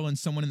Montrezl Harrell and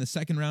someone in the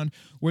second round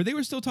where they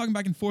were still talking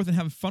back and forth and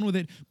having fun with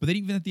it, but then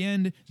even at the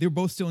end, they were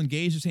both still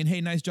engaged. They're saying, hey,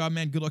 nice job,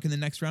 man. Good luck in the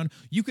next round.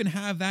 You can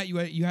have that. You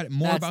had it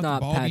more That's about not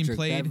the ball Patrick being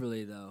played.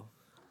 Beverly, though.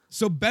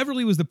 So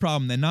Beverly was the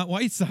problem then, not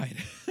Whiteside.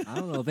 I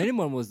don't know if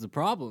anyone was the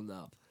problem,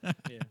 though.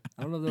 Yeah.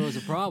 I don't know if there was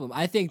a problem.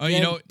 I think You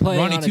them know,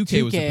 playing Ronnie on a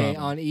 2K was the 2K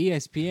problem. on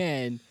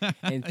ESPN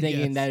and thinking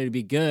Yes. that it'd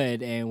be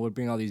good and would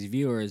bring all these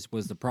viewers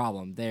was the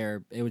problem.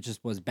 It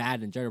was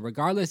bad in general.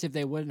 Regardless if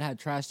they wouldn't have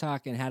trash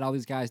talk and had all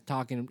these guys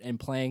talking and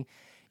playing,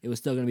 it was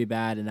still going to be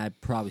bad, and I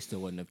probably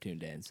still wouldn't have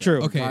tuned in. So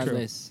True. Okay, true.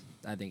 regardless,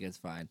 I think it's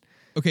fine.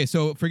 Okay,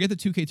 so forget the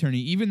 2K tourney.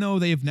 Even though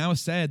they have now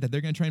said that they're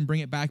going to try and bring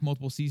it back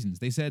multiple seasons,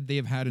 they said they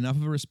have had enough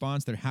of a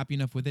response. They're happy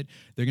enough with it.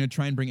 They're going to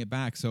try and bring it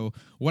back. So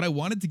what I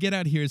wanted to get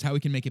at here is how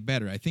we can make it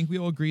better. I think we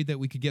all agreed that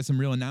we could get some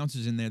real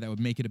announcers in there that would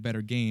make it a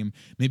better game.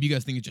 Maybe you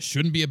guys think it just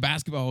shouldn't be a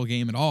basketball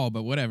game at all,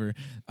 but whatever.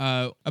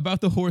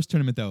 About the horse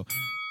tournament, though,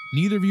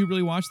 neither of you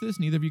really watched this.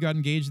 Neither of you got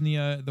engaged in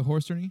the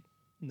horse tourney.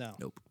 No.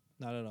 Nope.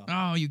 Not at all.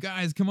 Oh, you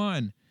guys, come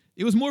on!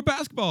 It was more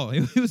basketball.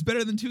 It was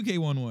better than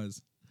 2K1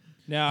 was.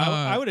 Now,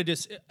 I would have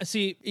just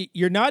see.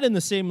 You're not in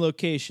the same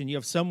location. You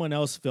have someone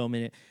else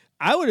filming it.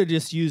 I would have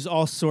just used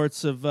all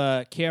sorts of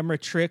camera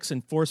tricks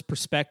and forced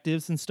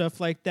perspectives and stuff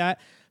like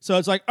that. So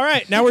it's like, all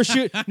right, now we're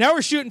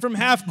shooting from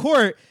half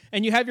court,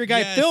 and you have your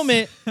guy film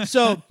it.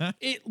 So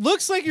it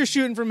looks like you're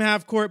shooting from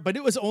half court, but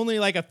it was only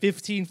like a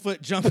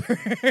 15-foot jumper,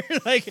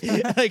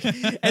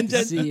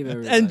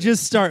 and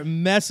just start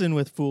messing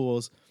with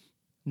fools.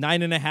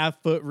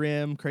 9.5-foot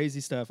rim, crazy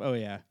stuff. Oh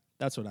yeah.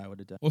 That's what I would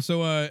have done. Well,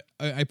 so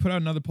I put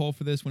out another poll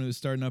for this when it was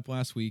starting up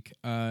last week.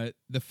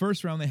 The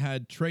first round, they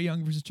had Trae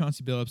Young versus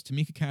Chauncey Billups,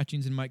 Tamika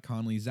Catchings and Mike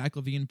Conley, Zach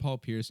LaVine, Paul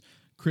Pierce,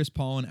 Chris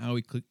Paul, and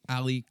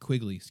Ali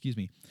Quigley. Excuse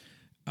me.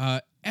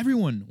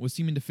 Everyone was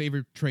seeming to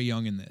favor Trae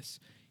Young in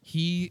this.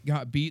 He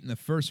got beat in the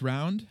first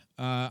round.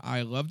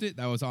 I loved it.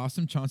 That was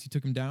awesome. Chauncey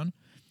took him down.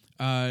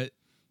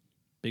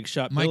 Big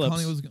shot. Mike Billups.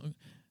 Conley was.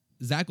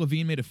 Zach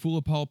LaVine made a fool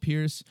of Paul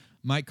Pierce.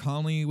 Mike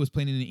Conley was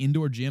playing in an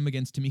indoor gym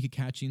against Tamika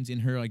Catchings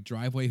in her like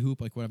driveway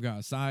hoop, like what I've got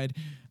outside.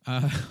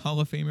 Hall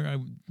of Famer,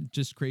 I'm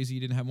just crazy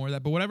you didn't have more of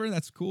that, but whatever,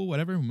 that's cool.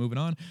 Whatever, we're moving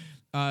on.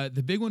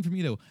 The big one for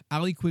me though,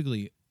 Ali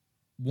Quigley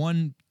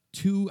won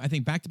 2, I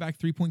think, back-to-back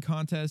 3-point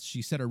contests.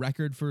 She set a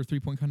record for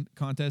 3-point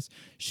contests.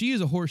 She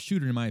is a horse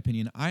shooter in my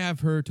opinion. I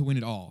have her to win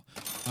it all.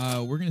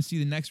 We're gonna see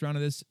the next round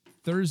of this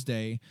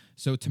Thursday,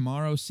 so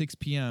tomorrow 6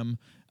 p.m.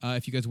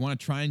 If you guys want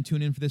to try and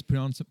tune in for this,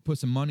 put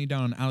some money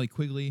down on Ali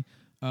Quigley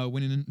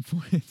winning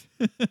for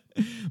it.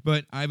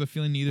 But I have a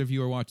feeling neither of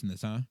you are watching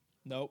this, huh?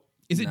 Nope.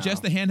 Is it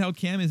just the handheld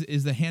cam?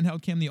 Is the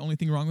handheld cam the only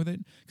thing wrong with it?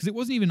 Because it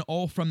wasn't even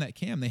all from that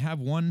cam. They have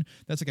one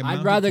that's like a.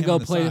 I'd rather cam go on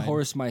the play side.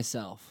 horse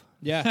myself.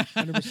 Yeah,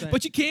 100%.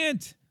 But you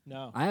can't.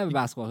 No. I have a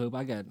basketball hoop.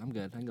 I'm good. I'm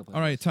good. I can go play.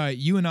 All right, Ty.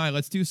 You and I,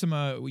 let's do some.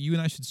 You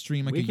and I should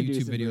stream like a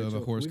YouTube video of a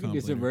horse We can comp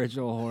do some later.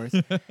 virtual horse.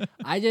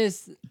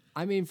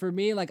 I mean, for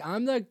me, like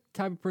I'm the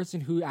type of person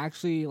who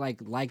actually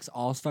likes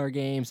all-star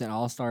games and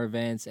all-star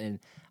events, and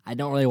I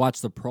don't really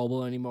watch the Pro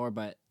Bowl anymore,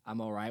 but I'm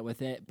all right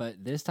with it.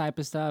 But this type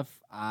of stuff,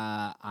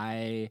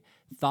 I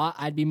thought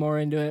I'd be more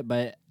into it,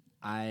 but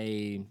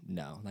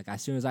no. Like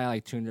as soon as I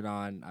tuned it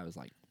on, I was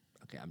like,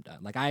 okay, I'm done.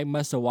 Like I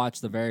must have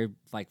watched the very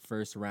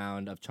first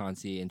round of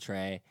Chauncey and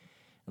Trae,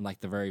 and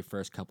the very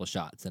first couple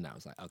shots, and I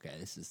was like, okay,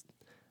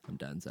 I'm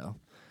done. So,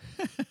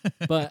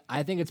 but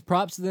I think it's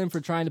props to them for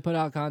trying to put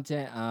out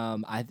content.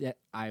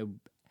 I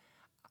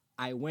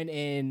went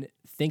in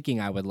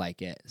thinking I would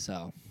like it,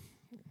 so.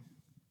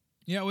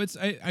 Yeah, well,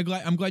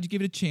 I'm glad you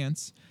gave it a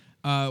chance.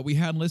 We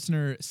had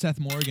listener Seth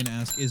Morgan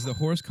ask, is the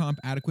horse comp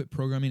adequate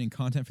programming and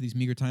content for these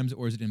meager times,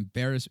 or is it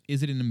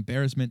an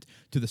embarrassment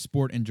to the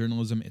sport and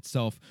journalism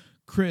itself?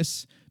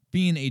 Chris,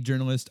 being a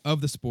journalist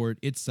of the sport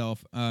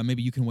itself,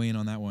 maybe you can weigh in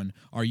on that one.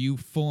 Are you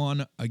full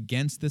on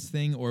against this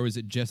thing, or is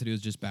it just that it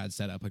was just bad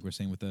setup, like we're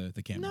saying with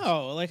the cameras?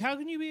 No, how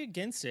can you be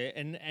against it?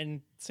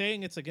 And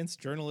saying it's against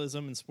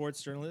journalism and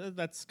sports journalism,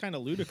 that's kind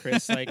of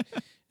ludicrous.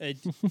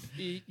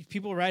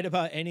 People write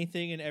about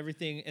anything and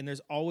everything, and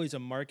there's always a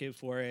market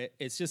for it.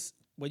 It's just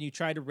when you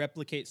try to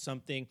replicate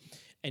something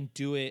and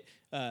do it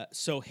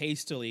so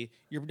hastily,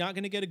 you're not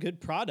going to get a good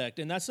product.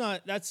 And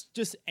that's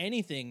just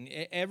anything.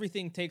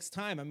 Everything takes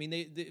time. I mean,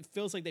 it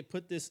feels like they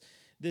put this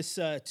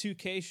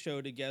 2K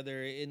show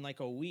together in like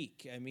a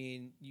week. I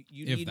mean,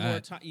 you need more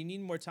time. You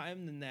need more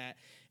time than that.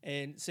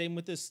 And same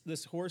with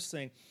this horse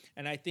thing.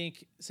 And I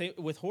think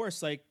with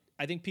horse, like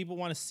I think people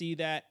want to see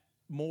that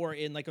more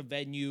in like a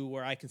venue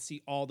where I can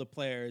see all the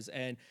players,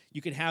 and you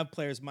can have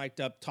players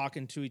mic'd up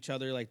talking to each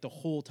other like the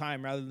whole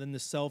time rather than the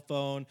cell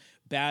phone,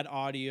 bad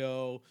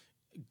audio,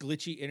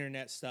 glitchy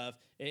internet stuff.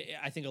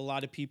 I think a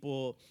lot of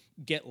people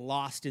get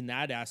lost in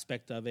that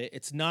aspect of it.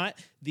 It's not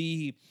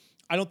I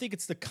don't think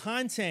it's the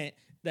content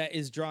that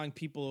is drawing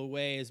people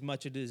away as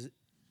much as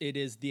it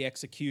is the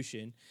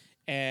execution.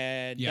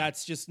 And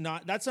that's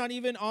not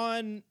even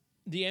on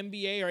the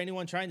NBA or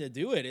anyone trying to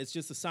do it. It's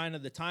just a sign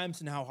of the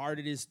times and how hard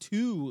it is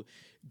to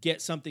get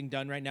something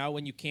done right now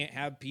when you can't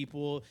have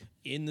people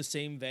in the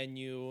same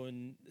venue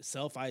and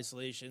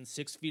self-isolation,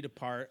 6 feet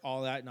apart,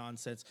 all that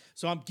nonsense.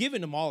 So I'm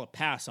giving them all a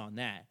pass on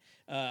that.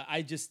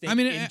 I just think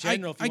in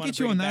general, if you want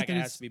to bring it back, it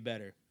has to be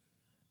better.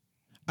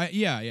 I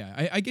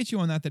get you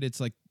on that it's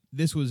like,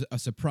 this was a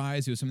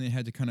surprise. It was something they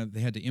had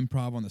to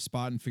improv on the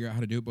spot and figure out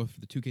how to do it, both for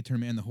the 2K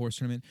tournament and the horse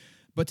tournament.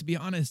 But to be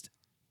honest,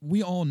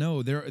 we all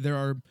know there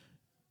are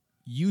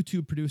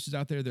YouTube producers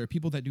out there. There are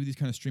people that do these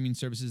kind of streaming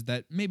services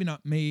that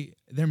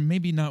they're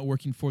maybe not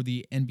working for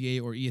the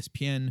NBA or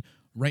ESPN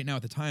right now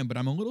at the time, but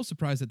I'm a little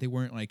surprised that they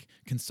weren't like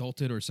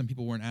consulted, or some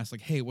people weren't asked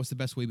like, hey, what's the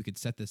best way we could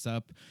set this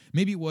up?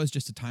 Maybe it was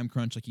just a time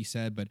crunch, like you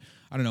said, but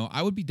I don't know.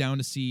 I would be down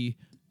to see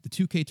the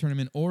 2K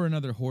tournament or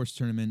another horse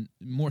tournament,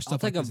 more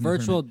stuff like a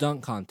virtual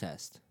dunk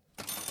contest.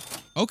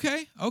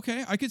 Okay,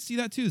 I could see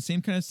that too. The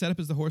same kind of setup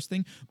as the horse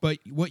thing, but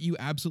what you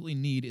absolutely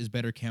need is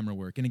better camera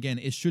work. And again,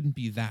 it shouldn't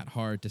be that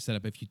hard to set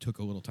up if you took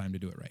a little time to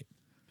do it right.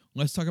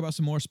 Let's talk about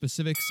some more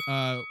specifics.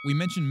 We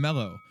mentioned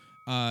Melo.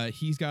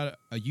 He's got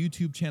a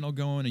YouTube channel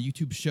going, a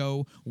YouTube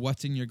show,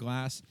 What's in Your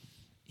Glass.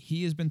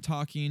 He has been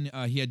talking,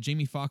 he had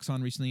Jamie Foxx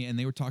on recently, and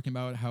they were talking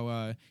about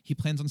how he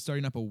plans on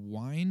starting up a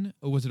wine.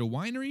 Or was it a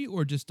winery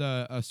or just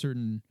a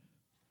certain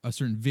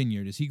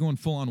vineyard? Is he going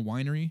full on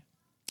winery?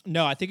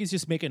 No, I think he's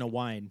just making a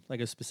wine, like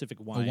a specific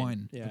wine. A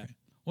wine, yeah. Okay.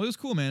 Well, it was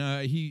cool,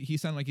 man. He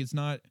sounded like it's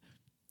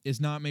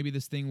not maybe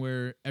this thing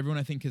where everyone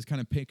I think has kind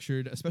of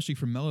pictured, especially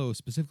for Melo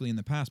specifically in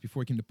the past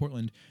before he came to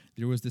Portland,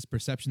 there was this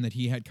perception that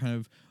he had kind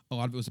of a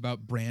lot of it was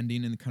about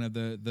branding and kind of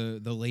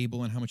the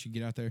label and how much you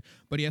get out there.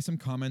 But he has some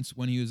comments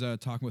when he was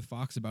talking with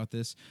Fox about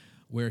this,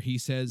 where he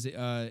says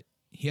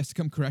he has to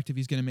come correct if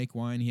he's going to make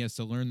wine. He has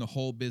to learn the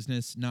whole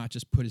business, not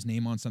just put his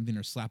name on something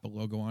or slap a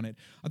logo on it.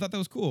 I thought that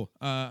was cool.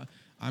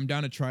 I'm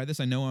down to try this.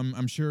 I know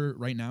I'm sure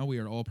right now we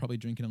are all probably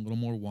drinking a little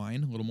more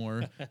wine, a little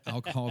more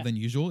alcohol than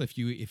usual if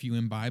you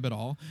imbibe at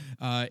all.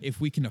 If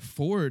we can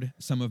afford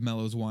some of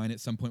Melo's wine at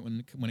some point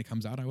when it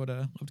comes out, I would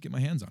love to get my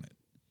hands on it.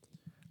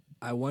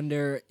 I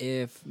wonder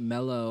if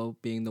Melo,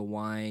 being the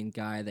wine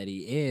guy that he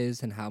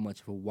is, and how much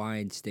of a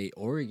wine state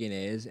Oregon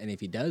is, and if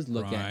he does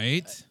look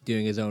at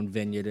doing his own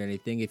vineyard or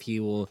anything, if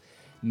he will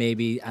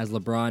maybe, as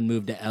LeBron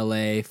moved to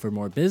LA for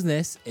more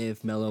business,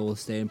 if Melo will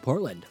stay in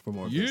Portland for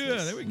more business.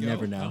 Yeah, there we go. You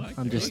never know.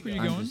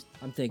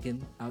 I'm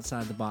thinking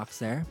outside the box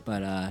there.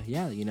 But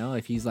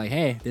if he's like,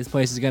 hey, this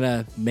place is going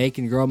to make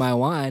and grow my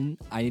wine,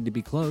 I need to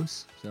be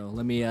close. So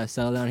let me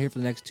settle down here for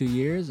the next 2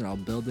 years, and I'll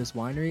build this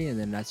winery, and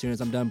then as soon as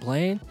I'm done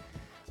playing,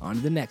 on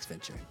to the next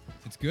venture.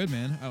 It's good,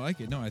 man. I like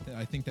it. No,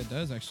 I think that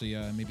does actually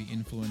maybe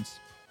influence.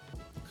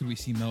 Could we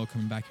see Melo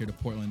coming back here to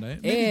Portland?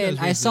 And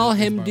I saw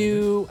him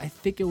do, I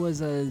think it was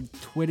a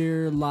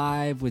Twitter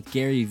live with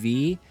Gary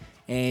Vee,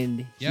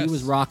 and he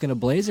was rocking a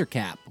Blazer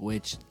cap,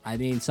 which, I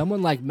mean,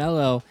 someone like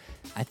Melo,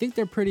 I think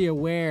they're pretty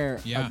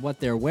aware of what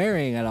they're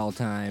wearing at all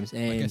times.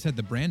 And like I said,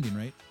 the branding,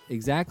 right?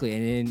 Exactly.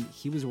 And then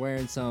he was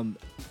wearing some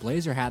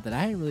Blazer hat that I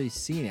hadn't really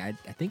seen. I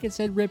think it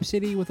said Rip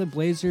City with a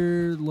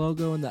Blazer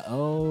logo in the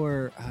O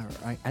or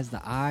as the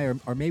I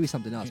or maybe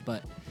something else.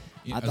 But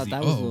I thought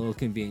that was a little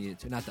convenient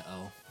too. Not the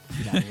O.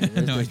 Get out of here.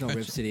 There's no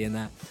Rip City in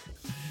that.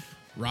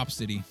 Rob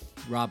City.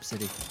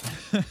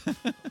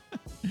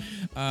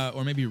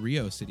 Or maybe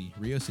Rio City.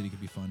 Rio City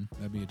could be fun.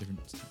 That'd be a different.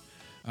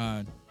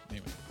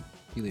 Anyway.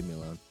 You leave me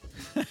alone.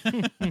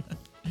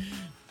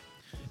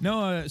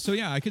 No, so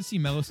yeah, I could see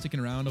Melo sticking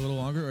around a little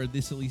longer, or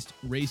this at least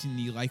raising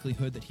the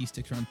likelihood that he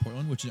sticks around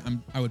Portland, which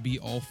I would be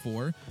all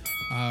for.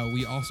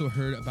 We also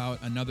heard about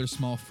another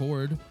small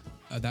forward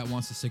that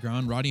wants to stick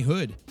around, Rodney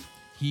Hood.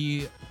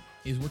 He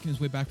is working his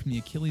way back from the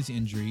Achilles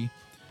injury,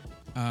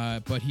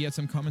 but he had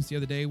some comments the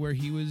other day where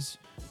he was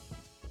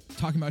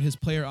talking about his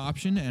player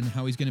option and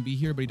how he's going to be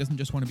here, but he doesn't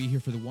just want to be here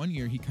for the 1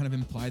 year. He kind of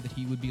implied that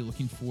he would be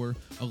looking for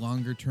a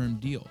longer-term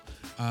deal.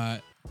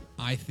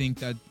 I think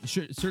that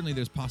certainly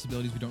there's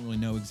possibilities. We don't really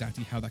know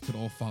exactly how that could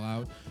all fall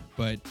out,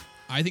 but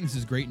I think this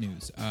is great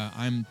news.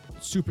 I'm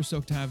super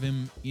stoked to have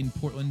him in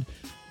Portland.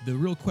 The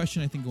real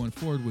question I think going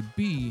forward would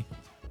be,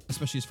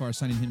 especially as far as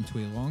signing him to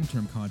a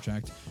long-term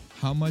contract,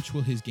 how much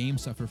will his game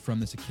suffer from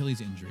this Achilles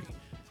injury?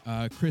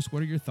 Chris,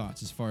 what are your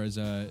thoughts as far as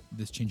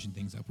this changing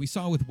things up? We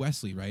saw with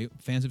Wesley, right?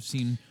 Fans have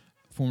seen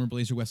former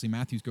Blazer Wesley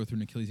Matthews go through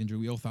an Achilles injury.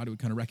 We all thought it would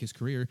kind of wreck his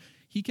career.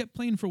 He kept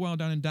playing for a while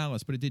down in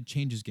Dallas, but it did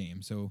change his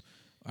game. So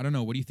I don't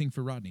know. What do you think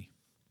for Rodney?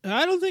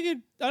 I don't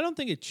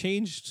think it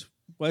changed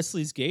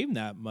Wesley's game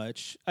that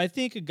much. I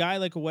think a guy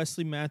like a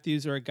Wesley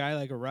Matthews or a guy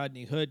like a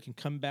Rodney Hood can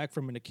come back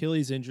from an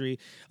Achilles injury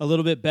a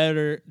little bit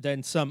better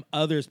than some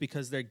others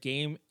because their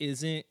game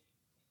isn't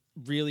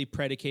really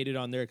predicated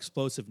on their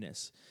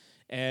explosiveness.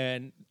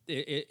 And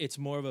it's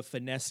more of a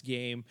finesse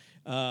game,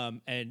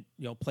 and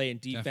playing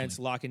defense,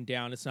 Definitely. locking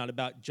down. It's not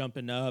about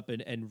jumping up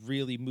and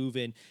really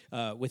moving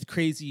with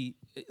crazy,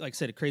 like I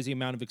said, a crazy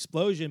amount of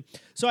explosion.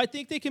 So I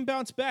think they can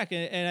bounce back,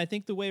 and I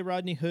think the way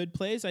Rodney Hood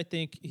plays, I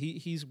think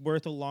he's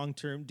worth a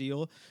long-term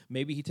deal.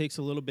 Maybe he takes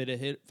a little bit of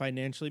hit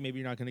financially. Maybe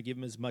you're not going to give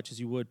him as much as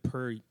you would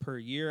per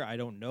year. I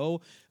don't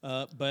know,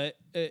 but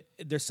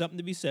there's something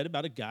to be said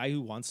about a guy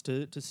who wants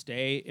to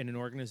stay in an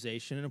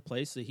organization in a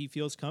place that he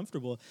feels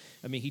comfortable.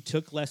 I mean, he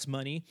took less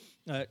money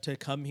to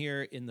come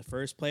here in the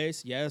first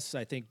place. Yes,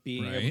 I think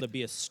being able to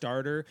be a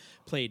starter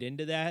played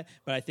into that,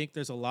 but I think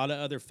there's a lot of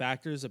other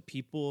factors that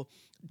people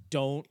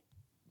don't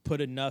put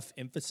enough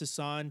emphasis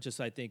on.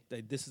 Just I think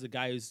that this is a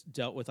guy who's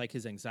dealt with like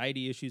his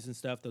anxiety issues and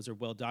stuff. Those are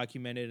well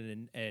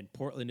documented, and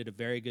Portland did a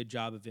very good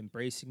job of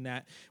embracing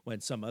that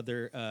when some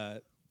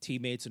other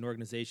teammates and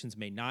organizations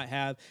may not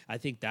have. I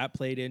think that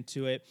played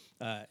into it.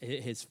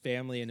 His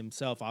family and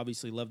himself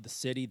obviously loved the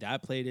city.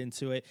 That played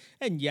into it.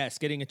 And yes,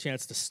 getting a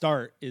chance to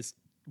start is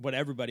what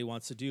everybody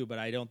wants to do, but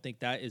I don't think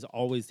that is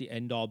always the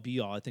end-all,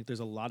 be-all. I think there's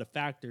a lot of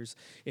factors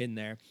in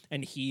there,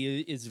 and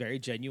he is very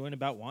genuine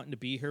about wanting to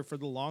be here for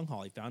the long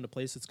haul. He found a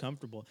place that's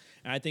comfortable,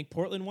 and I think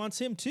Portland wants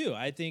him too.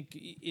 I think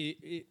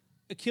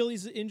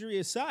Achilles injury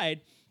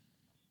aside,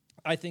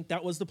 I think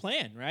that was the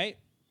plan, right?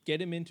 Get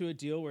him into a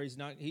deal where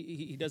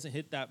he doesn't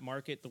hit that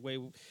market the way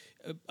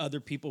other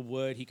people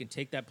would. He can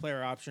take that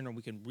player option, or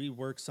we can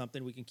rework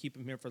something. We can keep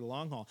him here for the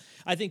long haul.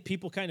 I think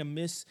people kind of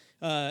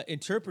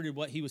misinterpreted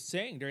what he was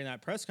saying during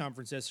that press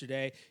conference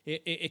yesterday.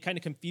 It kind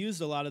of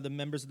confused a lot of the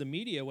members of the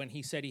media when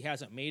he said he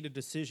hasn't made a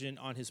decision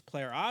on his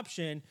player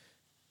option,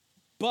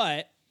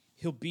 but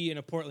he'll be in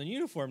a Portland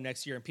uniform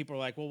next year. And people are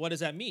like, well, what does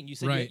that mean? You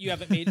said you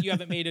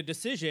haven't made a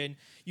decision.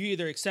 You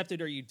either accept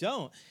it or you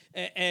don't.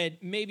 And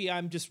maybe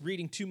I'm just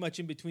reading too much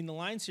in between the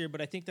lines here,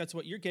 but I think that's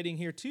what you're getting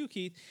here too,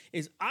 Keith,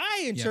 is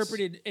I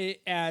interpreted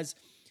it as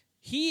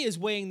he is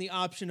weighing the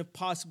option of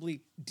possibly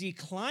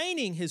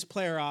declining his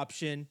player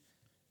option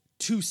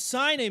to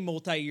sign a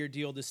multi-year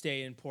deal to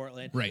stay in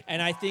Portland. Right.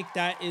 And I think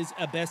that is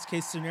a best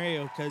case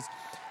scenario, because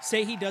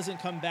say he doesn't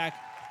come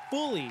back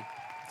fully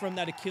from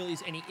that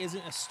Achilles and he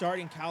isn't a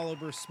starting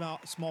caliber small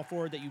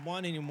forward that you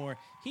want anymore,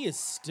 he is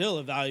still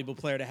a valuable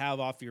player to have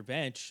off your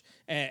bench,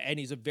 and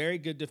he's a very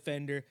good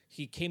defender.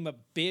 He came up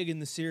big in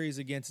the series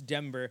against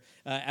Denver,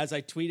 as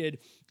I tweeted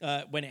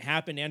when it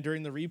happened and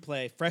during the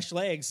replay. Fresh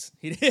legs.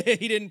 He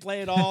didn't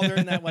play at all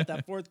during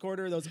that fourth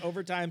quarter. Those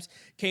overtimes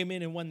came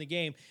in and won the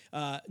game.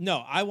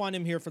 No, I want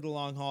him here for the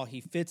long haul.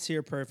 He fits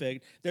here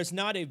perfect. There's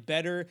not a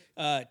better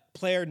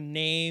player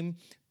name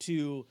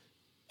to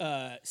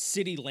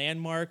city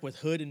landmark with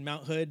Hood and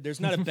Mount Hood.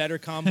 There's not a better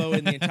combo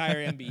in the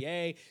entire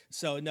NBA.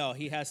 So no,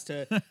 he has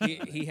to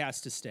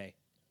stay.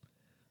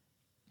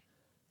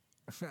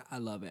 I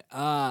love it.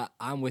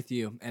 I'm with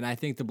you, and I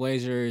think the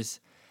Blazers,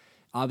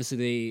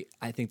 obviously,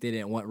 I think they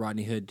didn't want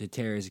Rodney Hood to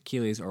tear his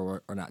Achilles,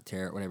 or not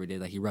tear it, whatever he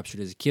did, like he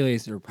ruptured his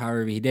Achilles or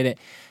however he did it.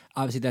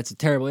 Obviously, that's a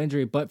terrible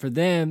injury, but for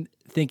them,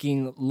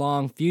 thinking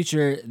long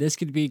future, this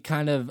could be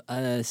kind of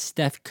a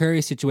Steph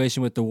Curry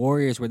situation with the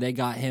Warriors, where they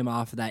got him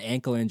off of that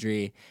ankle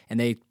injury and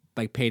they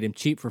paid him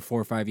cheap for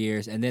 4 or 5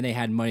 years, and then they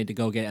had money to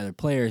go get other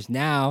players.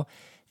 Now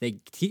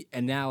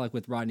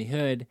with Rodney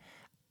Hood,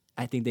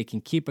 I think they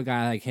can keep a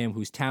guy like him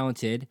who's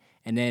talented,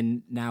 and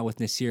then now with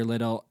Nasir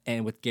Little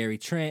and with Gary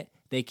Trent,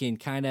 they can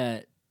kind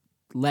of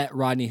let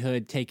Rodney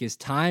Hood take his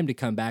time to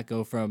come back,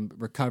 go from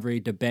recovery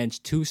to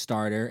bench to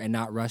starter, and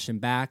not rush him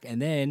back.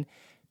 And then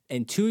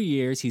in 2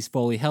 years, he's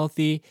fully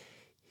healthy.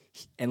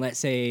 And let's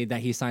say that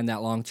he signed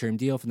that long-term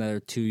deal for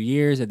another 2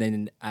 years, and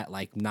then at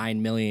like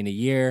 $9 million a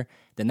year,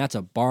 then that's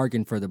a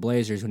bargain for the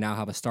Blazers, who now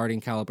have a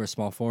starting caliber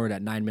small forward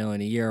at $9 million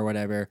a year or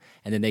whatever,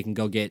 and then they can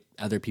go get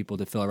other people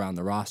to fill around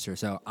the roster.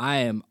 So I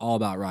am all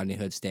about Rodney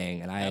Hood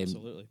staying, and I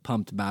am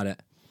pumped about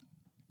it.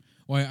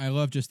 Well, I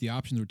love just the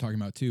options we're talking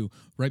about too.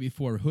 Right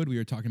before Hood, we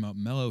were talking about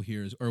Melo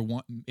here,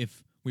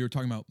 if we were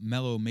talking about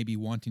Melo maybe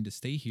wanting to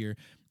stay here,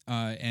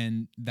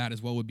 and that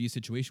as well would be a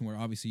situation where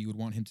obviously you would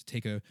want him to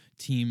take a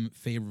team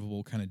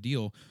favorable kind of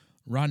deal.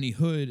 Rodney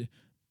Hood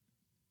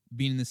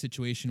being in the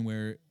situation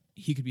where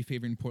he could be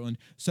favoring Portland,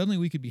 suddenly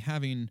we could be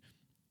having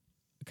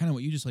kind of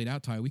what you just laid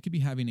out, Ty. We could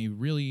be having a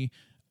really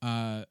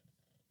a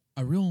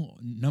real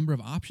number of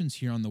options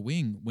here on the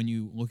wing when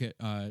you look at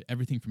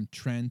everything from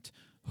Trent,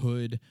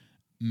 Hood,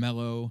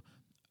 Melo,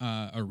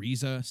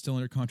 Ariza still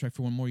under contract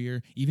for 1 more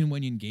year. Even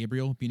Wenyen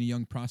Gabriel being a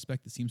young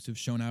prospect that seems to have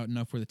shown out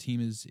enough where the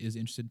team is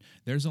interested.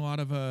 There's a lot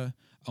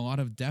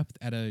of depth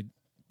at a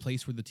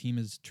place where the team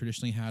has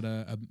traditionally had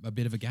a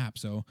bit of a gap.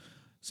 So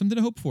something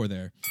to hope for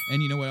there.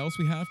 And you know what else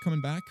we have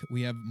coming back?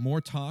 We have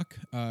more talk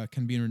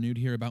can be renewed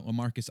here about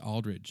LaMarcus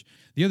Aldridge.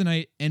 The other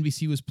night,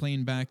 NBC was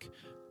playing back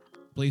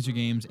Blazer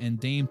games, and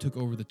Dame took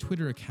over the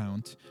Twitter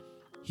account.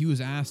 He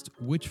was asked,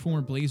 which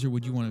former Blazer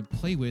would you want to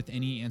play with?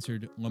 And he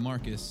answered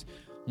LaMarcus.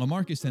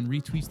 LaMarcus then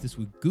retweets this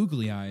with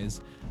googly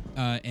eyes,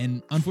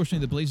 and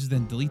unfortunately the Blazers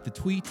then delete the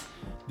tweet.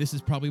 This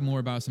is probably more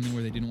about something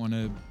where they didn't want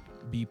to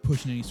be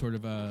pushing any sort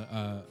of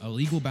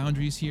illegal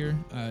boundaries here,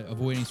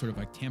 avoid any sort of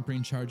like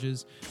tampering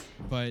charges.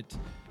 But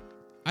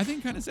I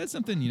think kind of said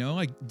something,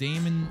 like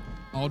Dame and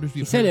Aldridge.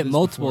 He said it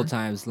multiple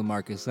times,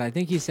 LaMarcus. I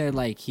think he said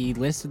like he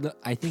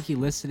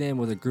listed him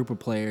with a group of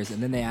players,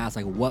 and then they asked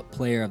like what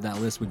player of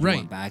that list would you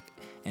want back,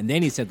 and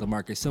then he said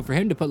LaMarcus. So for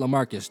him to put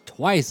LaMarcus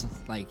twice,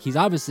 like he's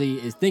obviously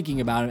is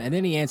thinking about him, and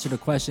then he answered a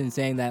question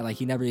saying that like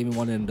he never even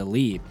wanted him to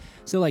leave.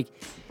 So like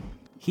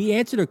he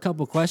answered a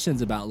couple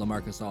questions about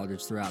LaMarcus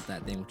Aldridge throughout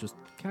that thing, which was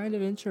kind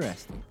of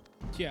interesting.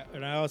 Yeah,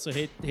 and I also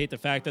hate the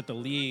fact that the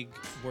league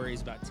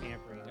worries about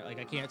tampering. Like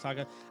I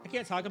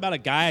can't talk about a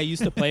guy I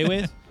used to play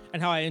with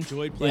and how I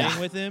enjoyed playing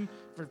with him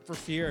for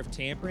fear of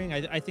tampering.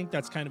 I think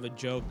that's kind of a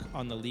joke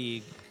on the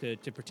league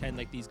to pretend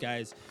like these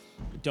guys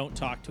don't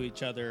talk to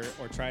each other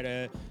or try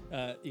to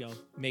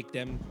make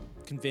them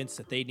convinced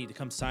that they need to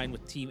come sign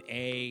with Team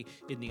A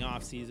in the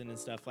offseason and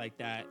stuff like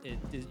that.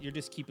 You're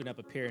just keeping up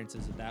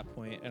appearances at that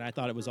point, and I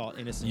thought it was all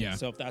innocent. Yeah.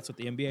 So if that's what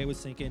the NBA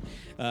was thinking,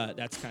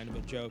 that's kind of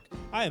a joke.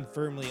 I am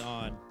firmly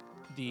on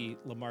the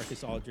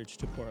LaMarcus Aldridge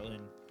to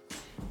Portland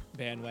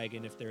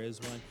bandwagon, if there is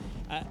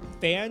one.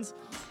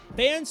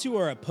 Fans who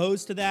are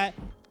opposed to that,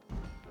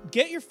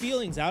 get your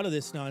feelings out of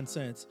this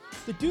nonsense.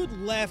 The dude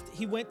left.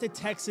 He went to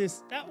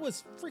Texas. That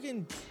was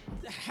freaking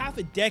half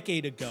a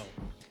decade ago.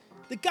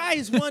 The guy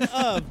is one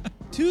of,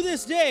 to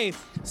this day,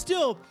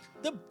 still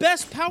the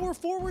best power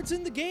forwards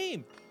in the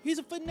game. He's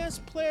a finesse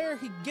player.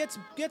 He gets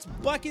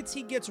buckets.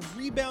 He gets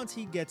rebounds.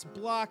 He gets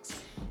blocks.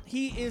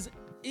 He's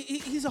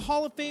a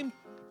Hall of Fame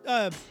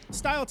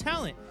style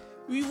talent.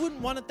 You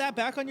wouldn't want that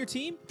back on your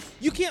team?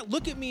 You can't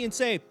look at me and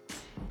say,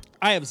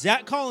 I have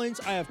Zach Collins,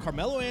 I have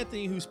Carmelo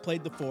Anthony, who's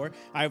played the 4,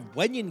 I have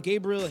Wenyen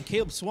Gabriel and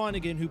Caleb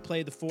Swanigan, who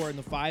play the 4 and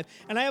the 5,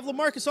 and I have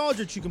LaMarcus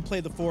Aldridge, who can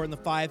play the 4 and the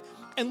 5,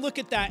 and look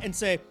at that and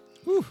say,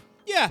 whew,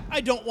 yeah,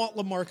 I don't want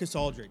LaMarcus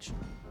Aldridge.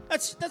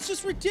 That's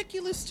just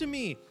ridiculous to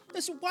me.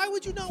 Why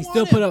would you not want him? He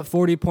still put up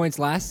 40 points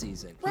last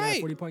season.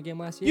 Right. 40-point game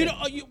last year.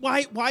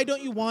 Why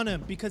don't you want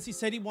him? Because he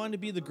said he wanted to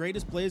be the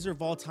greatest Blazer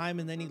of all time,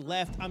 and then he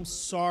left. I'm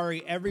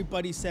sorry.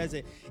 Everybody says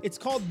it. It's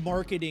called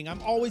marketing.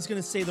 I'm always going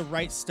to say the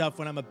right stuff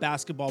when I'm a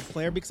basketball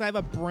player because I have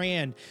a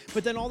brand.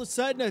 But then all of a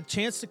sudden, a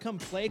chance to come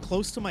play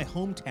close to my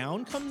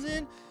hometown comes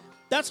in.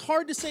 That's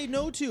hard to say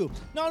no to.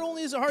 Not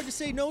only is it hard to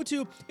say no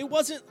to, it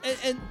wasn't,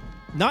 and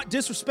not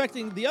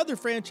disrespecting the other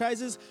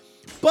franchises,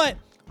 but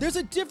there's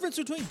a difference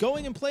between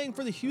going and playing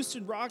for the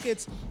Houston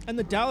Rockets and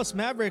the Dallas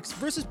Mavericks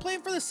versus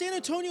playing for the San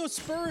Antonio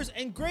Spurs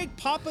and Greg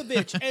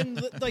Popovich and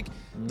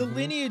the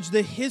lineage,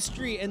 the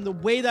history, and the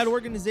way that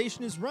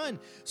organization is run.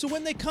 So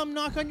when they come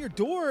knock on your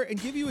door and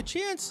give you a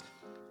chance,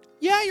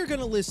 yeah, you're going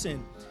to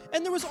listen.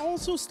 And there was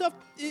also stuff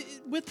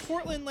with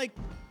Portland, like,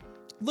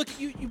 look,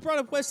 you brought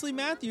up Wesley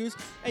Matthews,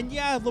 and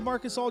yeah,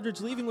 LaMarcus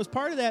Aldridge leaving was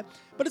part of that,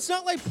 but it's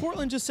not like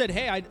Portland just said,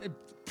 hey,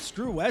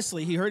 screw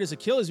Wesley, he hurt his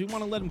Achilles, we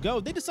want to let him go.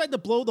 They decided to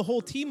blow the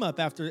whole team up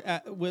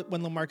when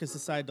LaMarcus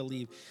decided to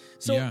leave.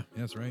 So yeah,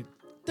 that's right.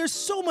 There's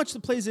so much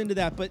that plays into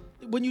that, but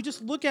when you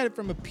just look at it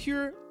from a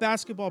pure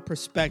basketball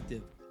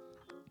perspective,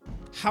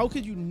 how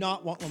could you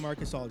not want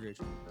LaMarcus Aldridge?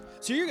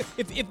 So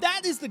if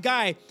that is the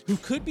guy who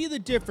could be the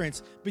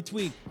difference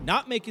between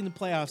not making the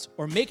playoffs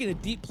or making a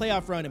deep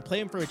playoff run and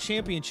playing for a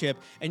championship,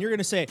 and you're going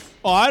to say,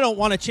 oh, I don't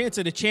want a chance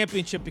at a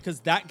championship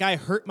because that guy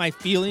hurt my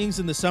feelings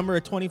in the summer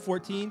of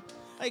 2014,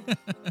 like,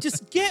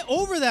 just get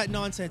over that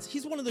nonsense.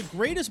 He's one of the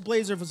greatest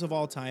Blazers of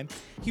all time.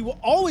 He will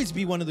always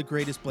be one of the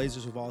greatest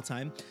Blazers of all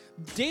time.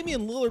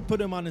 Damian Lillard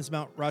put him on his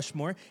Mount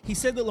Rushmore. He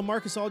said that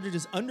LaMarcus Aldridge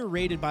is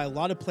underrated by a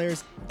lot of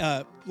players,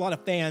 a lot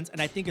of fans, and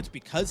I think it's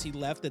because he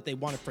left that they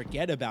want to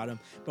forget about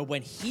him. But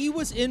when he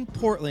was in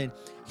Portland,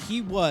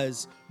 he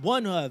was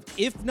one of,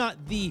 if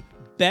not the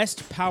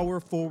best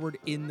power forward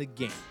in the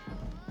game.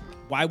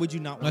 Why would you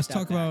not want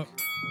that back?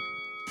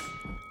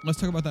 Let's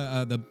talk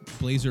about the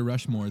Blazer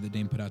Rushmore that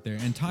Dame put out there.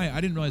 And Ty,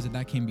 I didn't realize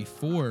that came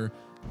before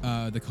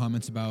the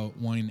comments about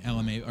wanting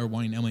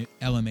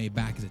LMA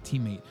back as a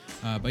teammate.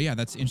 But yeah,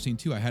 that's interesting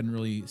too. I hadn't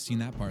really seen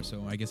that part,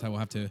 so I guess I will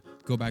have to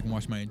go back and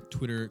watch my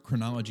Twitter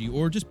chronology,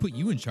 or just put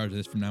you in charge of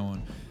this from now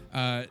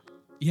on.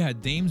 Yeah,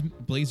 Dame's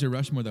Blazer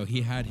Rushmore though,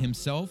 he had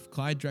himself,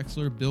 Clyde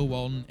Drexler, Bill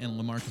Walton, and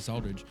LaMarcus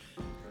Aldridge.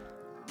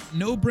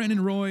 No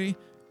Brandon Roy,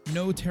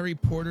 no Terry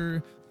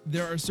Porter.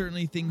 There are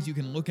certainly things you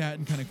can look at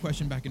and kind of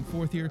question back and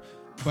forth here.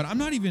 But I'm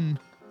not even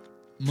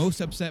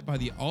most upset by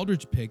the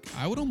Aldridge pick.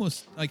 I would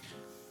almost, like,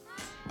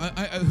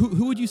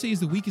 who would you say is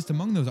the weakest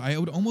among those? I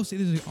would almost say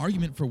there's an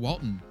argument for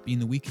Walton being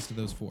the weakest of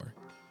those four.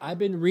 I've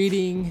been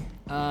reading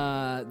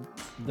The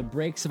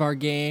Breaks of Our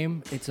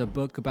Game. It's a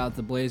book about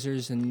the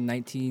Blazers in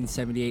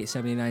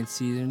 1978-79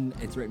 season.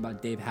 It's written by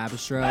Dave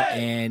Habistra.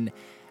 And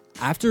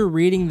After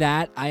reading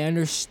that, I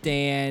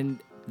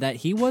understand that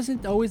he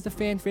wasn't always the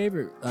fan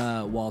favorite,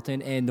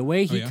 Walton, and the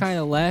way he kind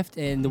of left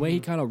and the way he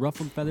kind of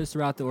ruffled feathers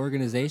throughout the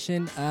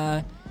organization,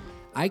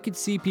 I could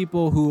see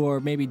people who are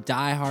maybe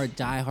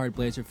diehard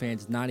Blazer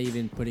fans not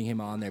even putting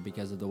him on there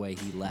because of the way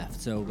he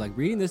left. So, like,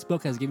 reading this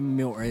book has given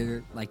me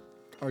more,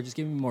 just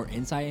giving me more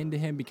insight into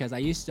him, because I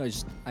used to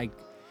just I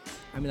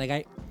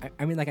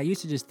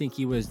used to just think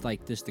he was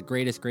like just the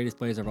greatest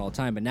Blazer of all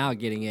time, but now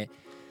getting it,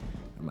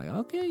 I'm like,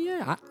 okay,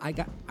 yeah,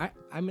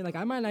 I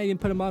might not even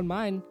put him on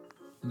mine.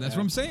 That's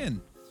what I'm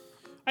saying.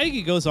 I think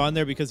he goes on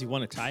there because he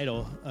won a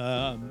title.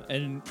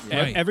 And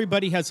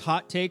everybody has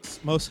hot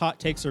takes. Most hot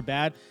takes are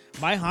bad.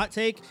 My hot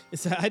take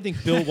is that I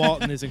think Bill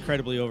Walton is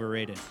incredibly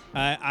overrated.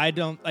 I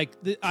don't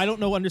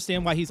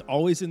understand why he's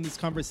always in this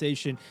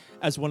conversation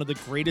as one of the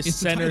greatest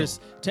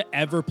centers to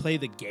ever play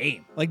the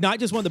game. Like, not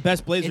just one of the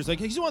best Blazers. Like,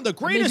 he's one of the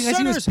greatest centers.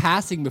 He was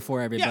passing before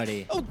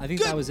everybody. Yeah. I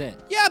think that was it.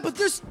 Yeah, but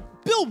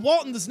Bill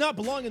Walton does not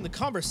belong in the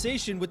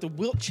conversation with the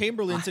Wilt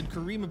Chamberlains and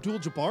Kareem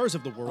Abdul-Jabbars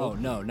of the world. Oh,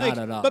 no, not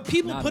at all. But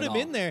people not put him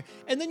in there,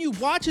 and then you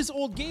watch his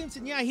old games,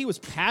 and he was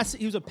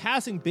a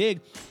passing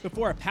big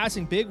before a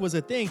passing big was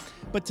a thing.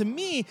 But to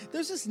me,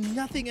 there's just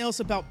nothing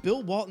else about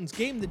Bill Walton's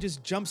game that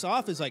just jumps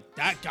off as like,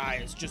 that guy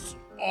is just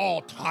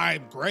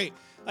all-time great.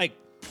 Like,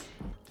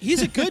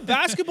 he's a good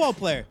basketball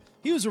player.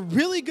 He was a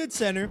really good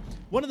center,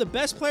 one of the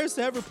best players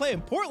to ever play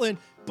in Portland.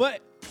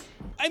 But,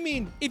 I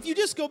mean, if you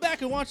just go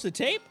back and watch the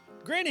tape,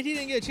 granted he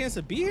didn't get a chance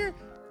to be here,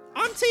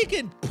 I'm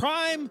taking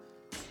prime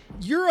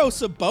Euro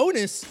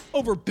Sabonis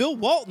over Bill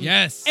Walton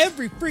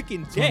every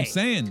freaking day. That's what I'm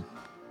saying.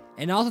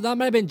 And also, that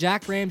might have been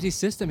Jack Ramsey's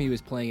system he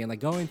was playing in. Like,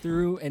 going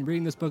through and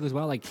reading this book as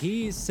well, like,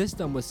 his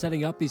system was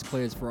setting up these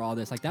players for all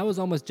this. Like, that was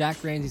almost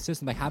Jack Ramsey's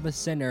system. Like, have a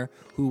center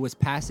who was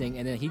passing,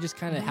 and then he just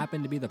kind of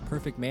happened to be the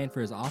perfect man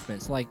for his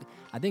offense. So, like,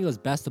 I think it was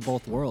best of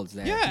both worlds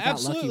there. Yeah, he got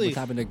absolutely. lucky with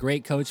having a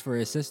great coach for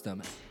his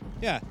system.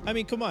 Yeah, I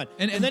mean, come on.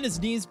 And then his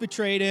knees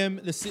betrayed him.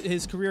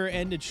 His career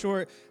ended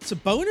short.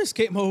 Sabonis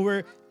came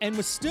over and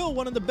was still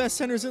one of the best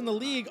centers in the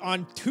league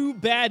on 2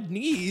 bad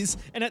knees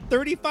and at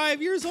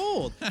 35 years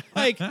old.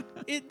 Like,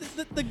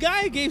 the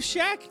guy gave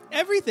Shaq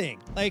everything.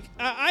 Like,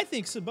 I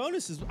think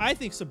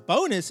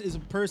Sabonis is a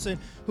person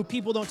who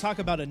people don't talk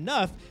about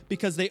enough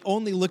because they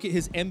only look at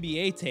his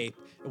NBA tape.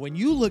 When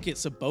you look at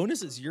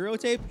Sabonis' Euro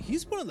tape,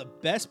 he's one of the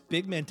best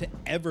big men to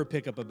ever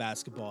pick up a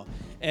basketball.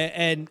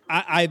 And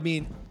I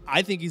mean,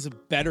 I think he's a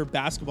better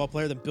basketball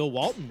player than Bill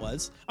Walton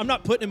was. I'm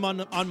not putting him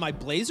on my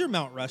Blazer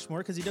Mount Rushmore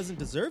because he doesn't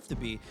deserve to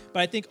be.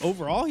 But I think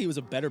overall he was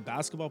a better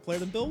basketball player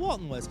than Bill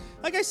Walton was.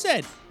 Like I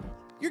said,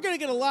 you're going to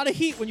get a lot of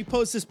heat when you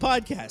post this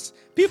podcast.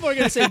 People are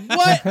going to say,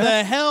 what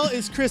the hell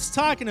is Chris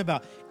talking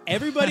about?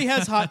 Everybody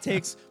has hot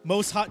takes.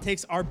 Most hot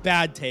takes are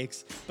bad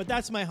takes. But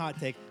that's my hot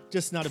take.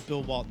 Just not a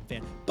Bill Walton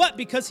fan. But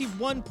because he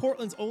won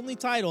Portland's only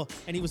title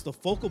and he was the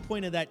focal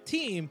point of that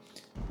team,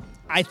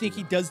 I think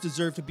he does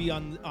deserve to be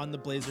on the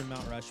Blazer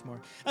Mount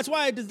Rushmore. That's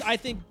why I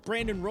think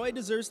Brandon Roy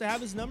deserves to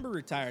have his number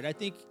retired. I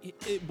think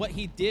what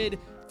he did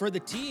for the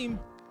team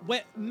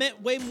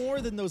meant way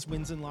more than those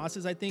wins and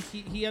losses. I think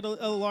he had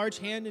a large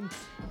hand in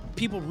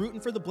people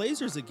rooting for the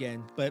Blazers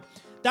again. But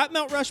that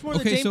Mount Rushmore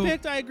that Dame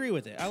picked, I agree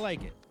with it. I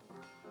like it.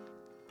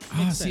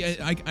 See,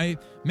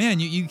 man,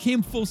 you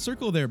came full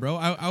circle there, bro.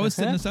 I was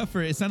setting this up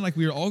for it. Sounded like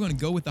we were all going to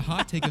go with the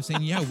hot take of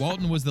saying, yeah,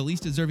 Walton was the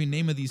least deserving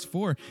name of these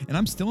 4, and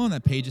I'm still on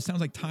that page. It sounds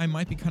like Ty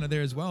might be kind of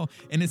there as well,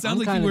 and it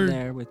sounds like you were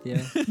there with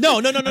you. No.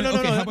 Okay,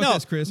 how about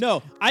this, Chris?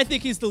 No, I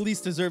think he's the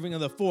least deserving of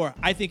the 4.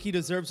 I think he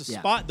deserves a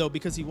spot though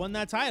because he won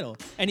that title,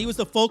 and he was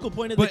the focal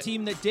point of the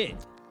team that did.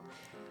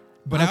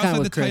 But I'm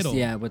outside the title,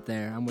 yeah, I'm with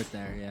there,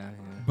 yeah.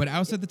 But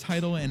outside the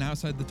title, and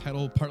outside the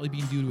title partly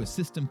being due to a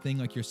system thing,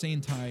 like you're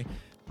saying, Ty.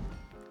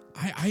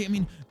 I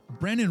mean,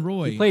 Brandon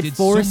Roy he played did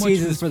 4 so much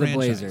seasons for the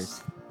franchise.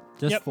 Blazers.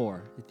 Just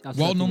 4.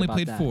 Walton only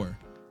played 4.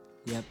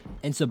 Yep.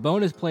 And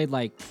Sabonis played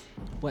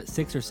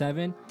 6 or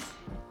 7.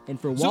 And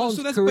for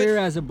Walton's career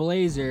as a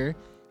Blazer,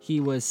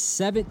 he was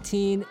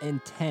 17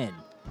 and 10.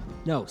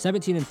 No,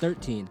 17 and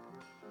 13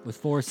 with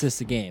 4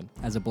 assists a game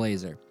as a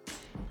Blazer.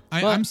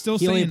 I'm still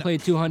saying he only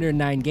played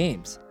 209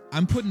 games.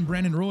 I'm putting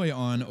Brandon Roy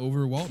on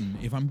over Walton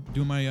if I'm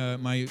doing my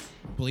my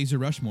Blazer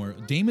Rushmore.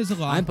 Dame is a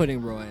lock. I'm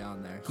putting Roy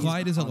on there.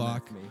 Clyde is a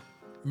lock.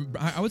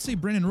 I would say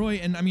Brandon Roy,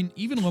 and I mean,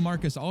 even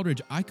LaMarcus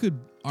Aldridge, I could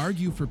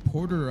argue for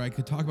Porter, or I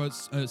could talk about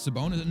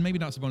Sabonis, and maybe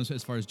not Sabonis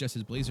as far as just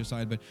his Blazer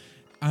side, but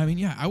I mean,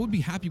 yeah, I would be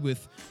happy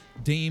with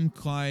Dame,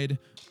 Clyde,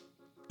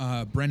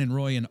 Brandon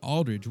Roy, and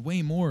Aldridge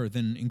way more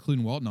than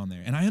including Walton on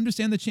there. And I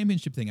understand the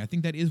championship thing. I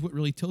think that is what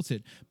really tilts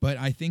it. But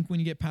I think when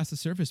you get past the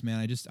surface, man,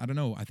 I don't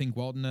know. I think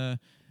Walton,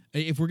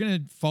 if we're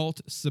going to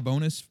fault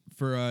Sabonis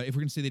for, if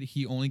we're going to say that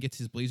he only gets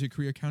his Blazer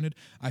career counted,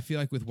 I feel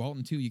like with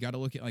Walton too, you got to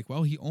look at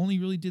he only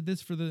really did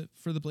this for the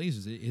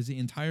Blazers. His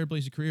entire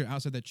Blazer career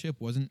outside that chip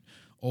wasn't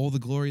all the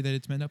glory that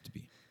it's meant up to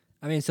be.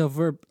 I mean, so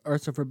for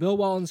Bill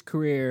Walton's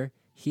career,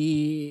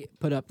 he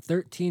put up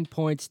 13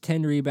 points,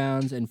 10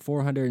 rebounds, and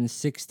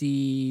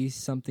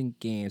 460-something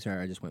games.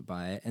 Sorry, I just went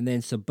by it. And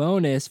then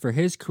Sabonis, for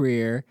his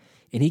career,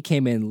 and he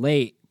came in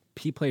late,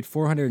 he played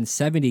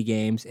 470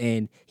 games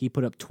and he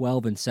put up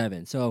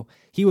 12-7. So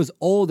he was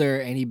older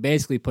and he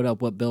basically put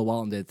up what Bill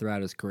Walton did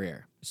throughout his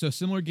career. So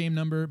similar game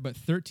number, but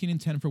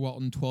 13-10 for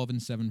Walton,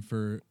 12-7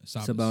 for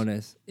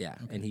Sabonis. Yeah,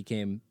 okay. And he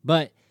came,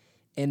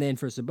 and then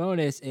for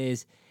Sabonis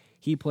is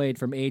he played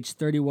from age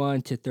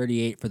 31 to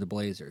 38 for the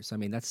Blazers. I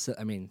mean, that's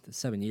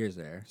 7 years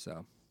there.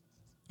 So.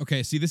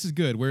 Okay, see, this is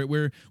good.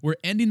 We're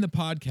ending the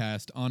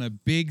podcast on a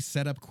big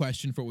setup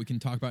question for what we can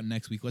talk about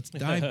next week. Let's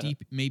dive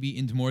deep, maybe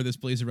into more of this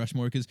Blazer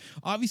Rushmore, because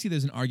obviously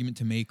there's an argument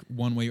to make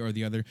one way or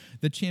the other.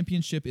 The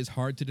championship is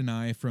hard to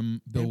deny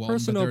from Bill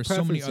Walton, but there are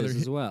so many other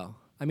as well.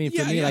 I mean,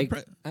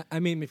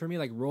 for me,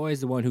 like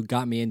Roy's the one who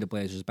got me into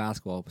Blazers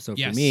basketball. So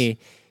for me,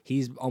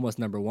 he's almost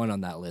number one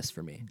on that list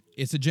for me.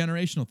 It's a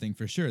generational thing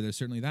for sure. There's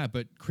certainly that.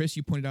 But Chris,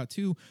 you pointed out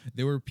too,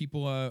 there were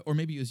people, or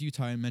maybe it was you,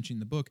 Ty, mentioning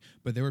the book,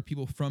 but there were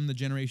people from the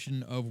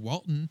generation of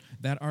Walton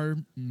that are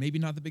maybe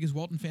not the biggest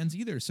Walton fans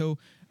either. So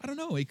I don't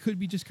know. It could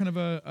be just kind of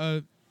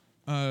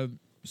a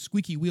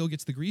squeaky wheel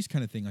gets the grease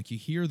kind of thing. Like you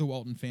hear the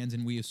Walton fans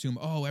and we assume,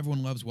 oh,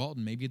 everyone loves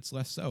Walton. Maybe it's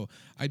less so.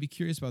 I'd be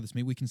curious about this.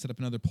 Maybe we can set up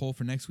another poll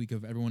for next week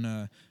of everyone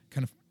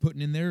kind of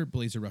putting in their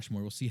Blazer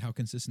Rushmore. We'll see how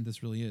consistent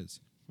this really is.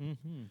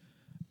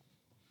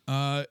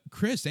 Mm-hmm.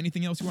 Chris,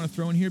 anything else you want to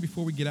throw in here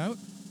before we get out?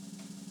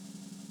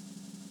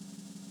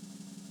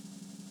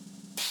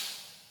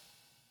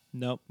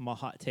 Nope, my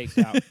hot take's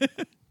out.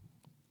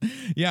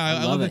 Yeah,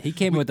 I love it. He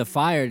came with the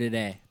fire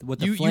today, with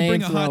the flamethrower. You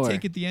bring a hot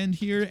take at the end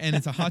here, and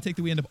it's a hot take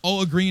that we end up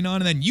all agreeing on,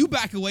 and then you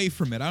back away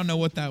from it. I don't know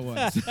what that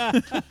was.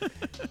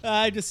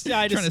 I just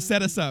trying to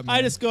set us up, man.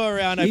 I just go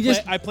around.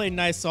 I play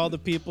nice to all the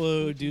people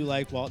who do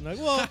like Walton. Like,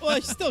 well, I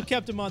still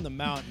kept him on the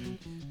mountain.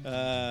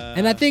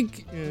 And I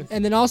think,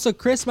 and then also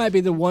Chris might be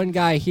the one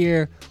guy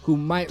here who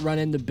might run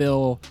into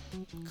Bill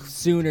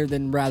sooner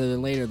rather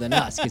than later than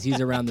us, because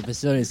he's around the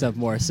facility and stuff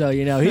more. So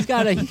he's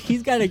gotta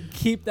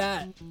keep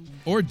that.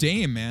 Or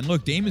Dame, man.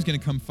 Look, Dame is going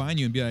to come find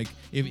you and be like,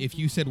 if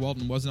you said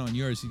Walton wasn't on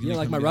yours, he's going to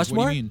like come my and be Rushmore?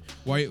 Like, what do you mean?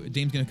 Why?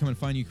 Dame's going to come and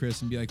find you,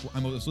 Chris, and be like, I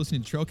was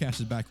listening to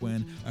Trailcasters back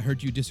when I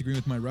heard you disagreeing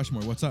with my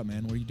Rushmore. What's up,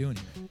 man? What are you doing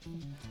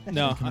here?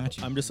 No,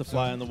 I'm just a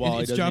fly on the wall.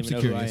 It's he job doesn't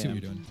even security. know who I I see am.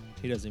 what you're doing.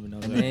 He doesn't even know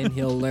that. And then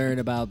he'll learn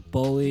about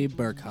Bully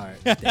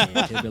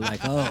Burkhart. He'll be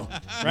like, oh,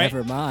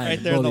 never mind.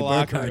 Right there Bully in the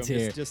locker room, Burkhart's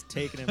here. just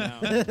taking him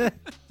out.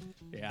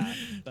 Yeah,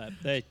 but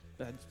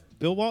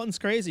Bill Walton's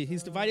crazy.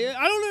 He's divided.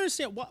 I don't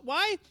understand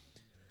why.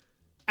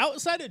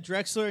 Outside of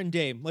Drexler and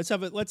Dame,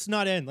 let's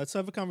not end. Let's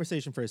have a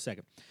conversation for a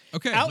second.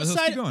 Okay, let's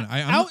keep going.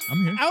 I'm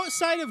here.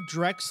 Outside of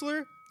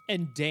Drexler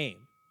and Dame,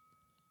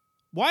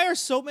 why are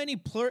so many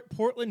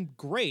Portland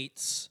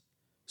greats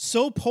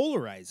so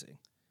polarizing?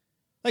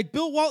 Like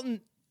Bill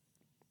Walton,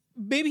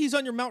 maybe he's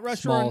on your Mount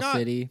Rushmore or not.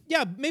 City.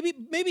 Yeah, maybe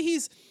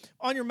he's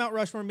on your Mount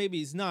Rushmore, maybe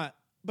he's not.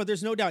 But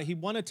there's no doubt he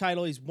won a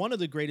title. He's one of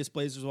the greatest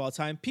Blazers of all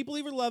time. People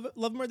either love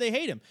him or they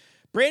hate him.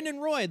 Brandon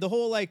Roy, the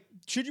whole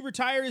should you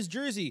retire his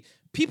jersey?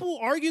 People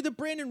argue that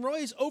Brandon Roy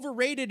is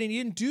overrated and he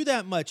didn't do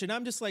that much. And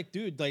I'm just like,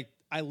 dude,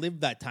 I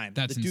lived that time.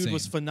 That's the dude insane.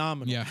 was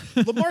phenomenal. Yeah.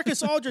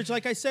 LaMarcus Aldridge,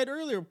 like I said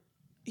earlier,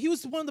 he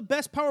was one of the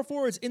best power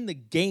forwards in the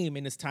game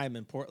in his time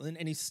in Portland,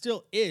 and he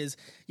still is.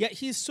 Yet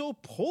he's so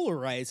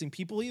polarizing.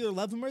 People either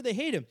love him or they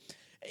hate him.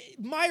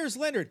 Myers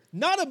Leonard,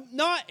 not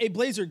a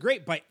Blazer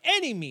great by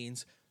any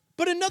means,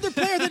 but another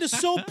player that is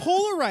so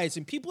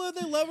polarizing. People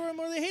either love him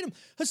or they hate him.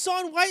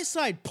 Hassan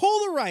Whiteside,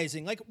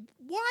 polarizing.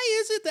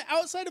 Why is it that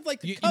outside of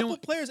the couple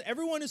players,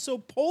 everyone is so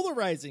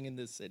polarizing in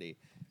this city?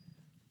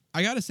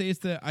 I gotta say,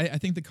 I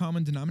think the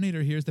common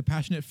denominator here is the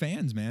passionate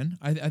fans, man.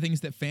 I think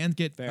it's that fans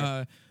get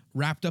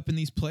wrapped up in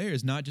these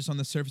players, not just on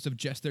the surface of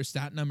just their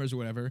stat numbers or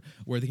whatever,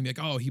 where they can be like,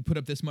 oh, he put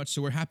up this much,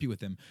 so we're happy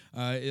with him.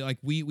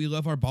 We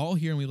love our ball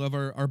here and we love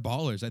our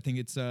ballers. I think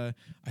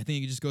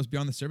it just goes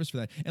beyond the surface for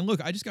that. And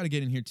look, I just got to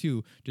get in here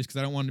too, just because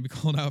I don't want to be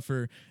called out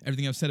for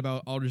everything I've said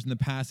about Aldridge in the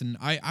past. And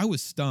I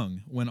was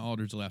stung when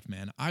Aldridge left,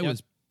 man. I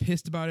was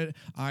pissed about it.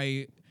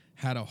 I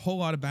had a whole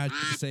lot of bad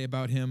shit to say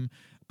about him.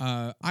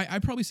 I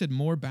probably said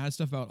more bad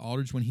stuff about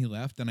Aldridge when he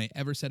left than I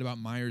ever said about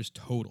Myers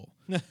total.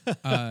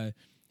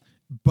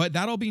 But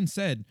that all being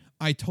said,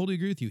 I totally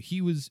agree with you.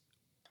 He was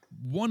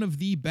one of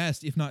the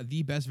best, if not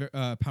the best,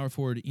 power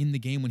forward in the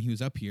game when he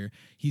was up here.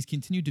 He's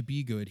continued to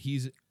be good.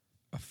 He's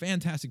a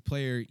fantastic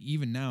player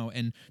even now.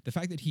 And the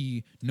fact that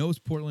he knows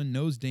Portland,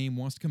 knows Dame,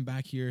 wants to come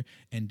back here,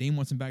 and Dame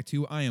wants him back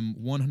too, I am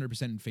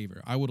 100% in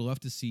favor. I would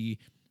love to see,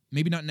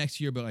 maybe not next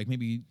year, but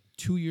maybe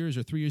 2 years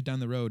or 3 years down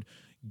the road,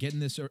 getting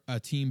this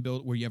team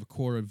built where you have a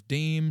core of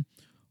Dame,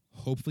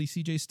 hopefully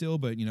CJ still,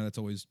 but that's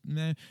always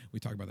meh.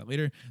 We talk about that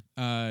later.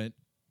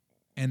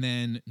 And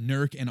then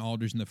Nurk and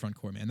Aldridge in the front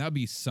court, man. That would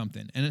be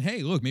something. And then,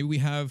 hey, look, maybe we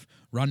have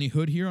Rodney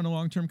Hood here on a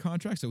long-term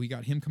contract, so we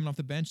got him coming off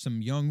the bench,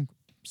 some young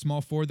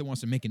small forward that wants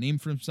to make a name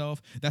for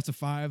himself. That's a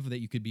 5 that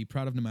you could be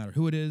proud of no matter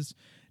who it is.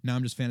 Now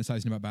I'm just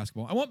fantasizing about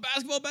basketball. I want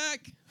basketball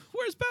back.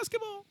 Where's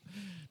basketball?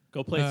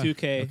 Go play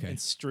 2K and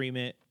stream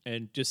it,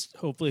 and just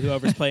hopefully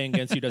whoever's playing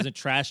against you doesn't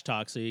trash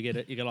talk, so you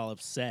get all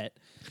upset,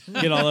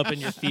 get all up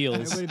in your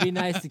feels. Everybody be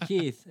nice to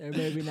Keith.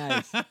 Everybody be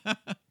nice.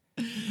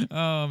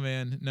 Oh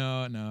man,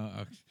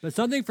 no. But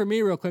something for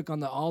me, real quick, on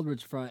the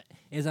Aldridge front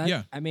is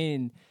I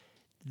mean,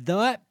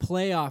 that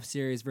playoff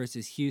series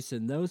versus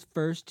Houston, those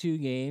first two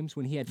games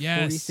when he had Yes.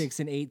 46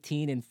 and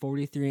 18 and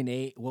 43 and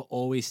 8 will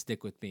always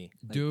stick with me.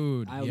 Like,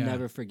 Dude, I'll yeah.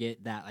 never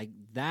forget that. Like,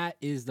 that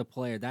is the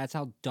player. That's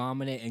how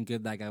dominant and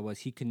good that guy was.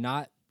 He could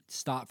not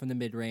stop from the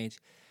mid range.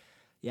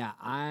 Yeah,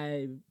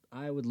 I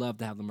would love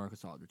to have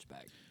LaMarcus Aldridge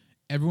back.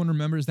 Everyone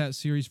remembers that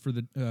series for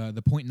the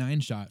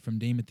 .9 shot from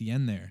Dame at the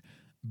end there,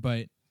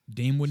 but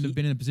Dame wouldn't have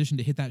been in a position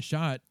to hit that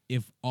shot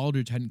if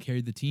Aldridge hadn't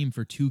carried the team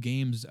for 2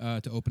 games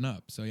to open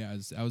up. So yeah,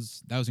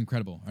 that was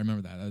incredible. I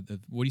remember that.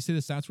 What do you say the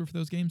stats were for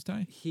those games,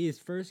 Ty? His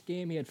first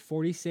game, he had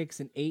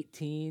 46 and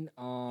 18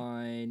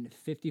 on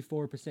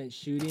 54%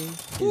 shooting.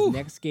 His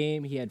next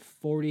game, he had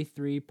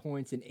 43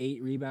 points and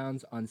 8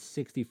 rebounds on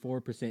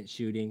 64%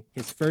 shooting.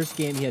 His first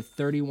game, he had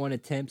 31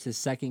 attempts. His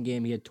second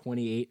game, he had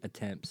 28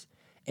 attempts.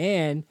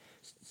 And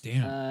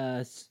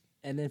Damn.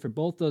 and then for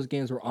both those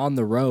games, we're on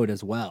the road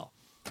as well.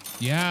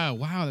 Yeah,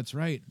 wow, that's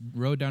right.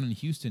 Road down in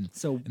Houston.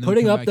 So And then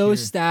putting come up back those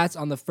here. stats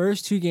on the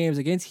first 2 games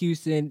against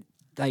Houston,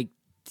 like,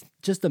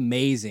 just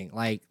amazing.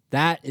 Like,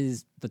 that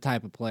is the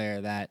type of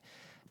player that,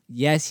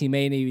 yes, he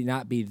may maybe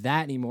not be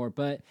that anymore,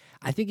 but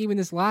I think even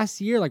this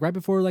last year, like right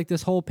before like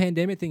this whole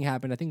pandemic thing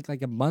happened, I think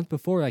like a month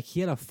before, like he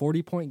had a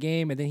 40-point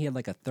game and then he had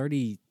like a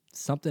 30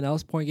 something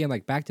else point game,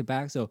 like back to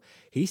back. So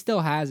he still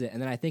has it.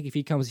 And then I think if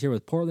he comes here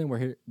with Portland,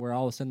 where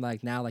all of a sudden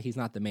like now like he's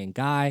not the main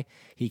guy,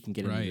 he can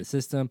get into Right. the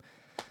system.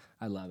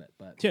 I love it,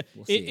 but Yeah,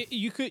 we'll see.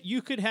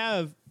 you could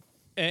have,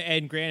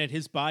 and granted,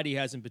 his body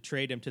hasn't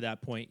betrayed him to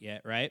that point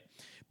yet, right?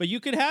 But you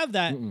could have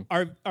that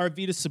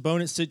Arvydas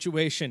Sabonis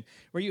situation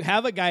where you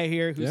have a guy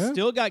here who's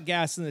still got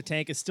gas in the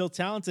tank, is still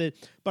talented,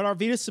 but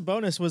Arvydas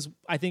Sabonis was,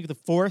 I think, the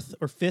 4th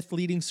or 5th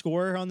leading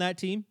scorer on that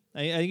team. I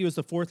think he was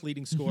the 4th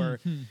leading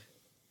scorer.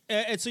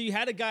 And so you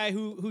had a guy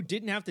who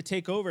didn't have to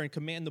take over and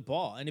command the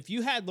ball. And if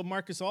you had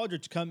LaMarcus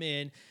Aldridge come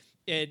in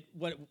at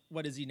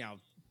what is he now,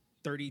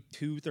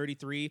 32,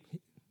 33?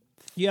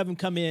 You have him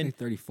come in. Like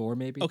 34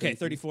 maybe. Okay,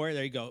 34.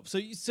 There you go. So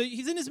he's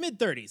in his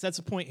mid-30s. That's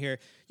the point here.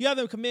 You have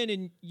him come in,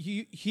 and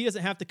he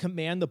doesn't have to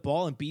command the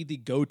ball and be the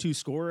go-to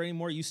scorer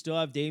anymore. You still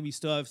have Dame. You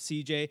still have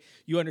CJ.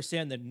 You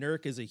understand that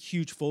Nurk is a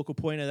huge focal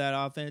point of that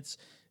offense.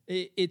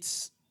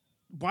 It's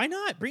why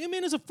not bring him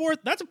in as a 4th?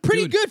 That's a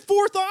pretty good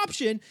 4th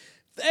option.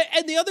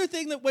 And the other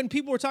thing that when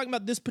people were talking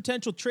about this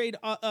potential trade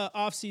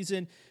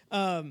offseason,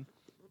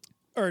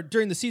 or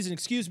during the season,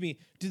 excuse me,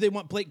 do they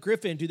want Blake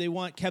Griffin? Do they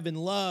want Kevin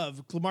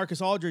Love,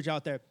 LaMarcus Aldridge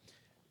out there?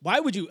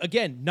 Why would you,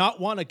 again, not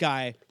want a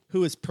guy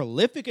who is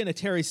prolific in a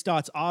Terry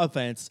Stotts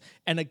offense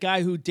and a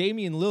guy who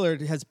Damian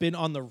Lillard has been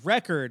on the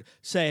record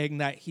saying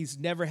that he's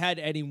never had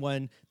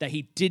anyone that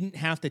he didn't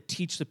have to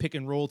teach the pick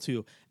and roll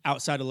to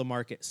outside of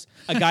LaMarcus?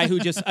 A guy who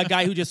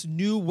just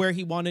knew where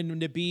he wanted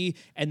him to be,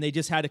 and they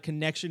just had a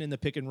connection in the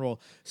pick and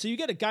roll. So you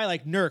get a guy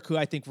like Nurk, who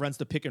I think runs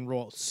the pick and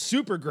roll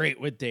super great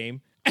with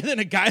Dame. And then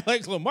a guy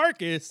like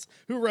LaMarcus,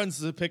 who runs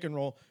the pick and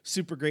roll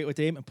super great with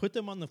Dame, and put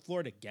them on the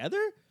floor together?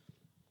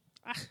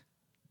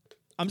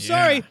 I'm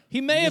sorry.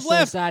 He may have so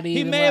left. sad he He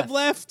even may have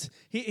left.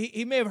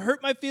 He may have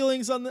hurt my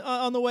feelings on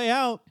the way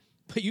out.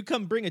 But you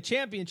come bring a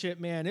championship,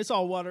 man. It's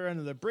all water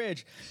under the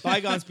bridge.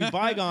 Bygones be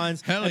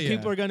bygones. Hell and yeah.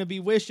 people are going to be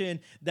wishing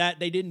that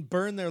they didn't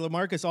burn their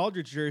LaMarcus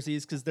Aldridge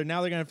jerseys because they're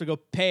going to have to go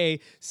pay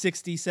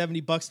 $60,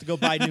 $70 to go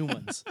buy new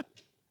ones.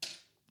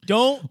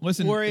 Don't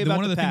worry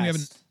about the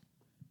past.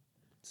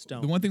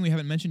 The one thing we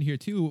haven't mentioned here,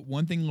 too,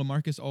 one thing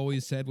LaMarcus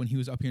always said when he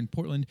was up here in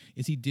Portland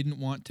is he didn't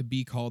want to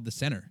be called the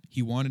center.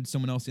 He wanted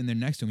someone else in there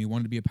next to him. He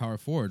wanted to be a power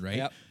forward, right?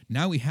 Yep.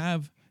 Now we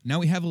have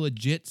a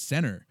legit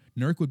center.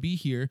 Nurk would be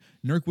here.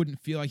 Nurk wouldn't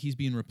feel like he's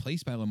being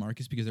replaced by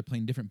LaMarcus because they're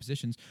playing different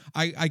positions.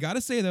 I got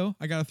to say, though,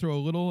 I got to throw a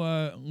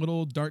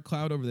little dark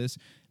cloud over this.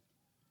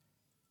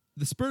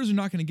 The Spurs are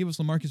not going to give us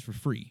LaMarcus for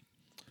free.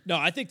 No,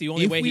 I think the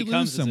only If way we he lose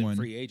comes is someone- in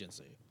free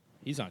agency.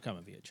 He's not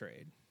coming via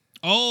trade.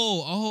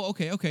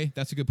 Okay.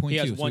 That's a good point, He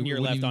too. has 1 year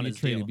wouldn't left even on get his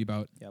traded. deal. It'd be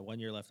about, Yeah, 1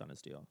 year left on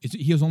his deal.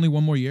 he has only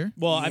one more year?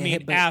 Well, I Yeah,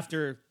 mean, but-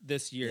 after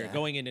this year, Yeah.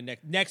 going into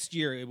next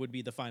year, it would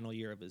be the final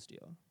year of his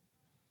deal.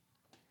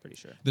 Pretty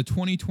sure. The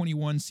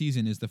 2021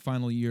 season is the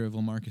final year of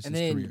LaMarcus' And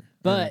then- career.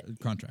 but-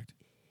 Contract.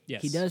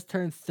 Yes. He does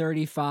turn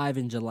 35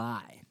 in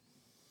July.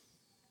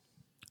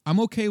 I'm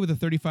okay with a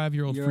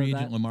 35-year-old You're free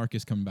that- agent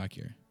LaMarcus coming back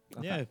here.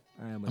 Yeah.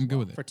 I'm good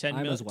with it. For 10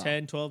 I'm mil, as well.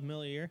 10, 12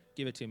 mil a year,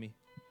 give it to me.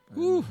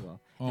 Oh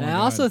And my I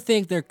also God.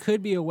 think there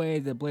could be a way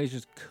the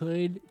Blazers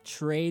could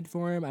trade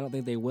for him. I don't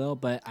think they will,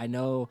 but I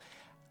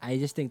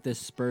just think the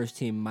Spurs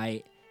team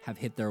might have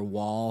hit their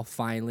wall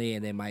finally,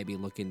 and they might be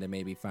looking to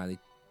maybe finally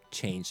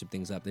change some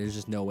things up. There's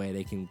just no way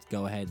they can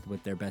go ahead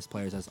with their best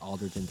players as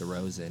Aldridge and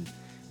DeRozan, and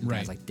Right.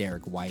 guys like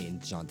Derek White and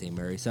DeJounte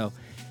Murray. So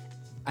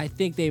I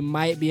think they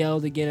might be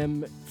able to get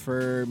him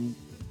for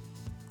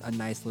a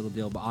nice little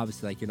deal, but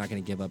obviously, like, you're not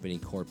going to give up any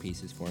core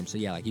pieces for him. So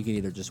yeah, like, you can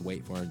either just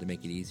wait for him to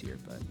make it easier,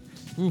 but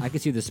Oof. I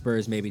could see the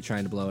Spurs maybe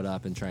trying to blow it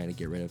up and trying to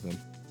get rid of him.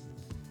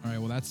 All right,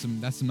 well, that's some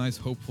nice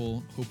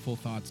hopeful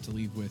thoughts to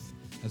leave with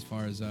as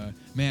far as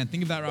man,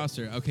 think of that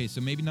roster. Okay,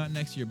 so maybe not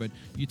next year, but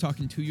you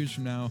talking 2 years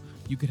from now,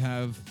 you could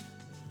have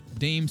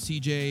Dame,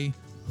 CJ,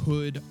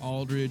 Hood,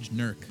 Aldridge,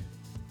 Nurk.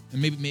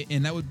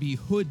 And that would be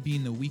Hood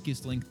being the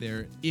weakest link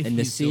there. If And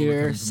he's still Nasir,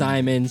 recovering from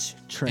Simons,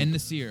 Trent. and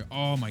Nasir.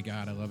 Oh my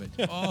God, I love it.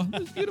 Oh,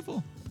 that's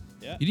beautiful.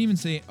 Yeah. You didn't even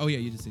say. Oh yeah,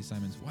 you did say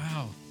Simons.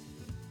 Wow.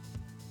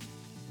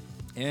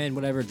 And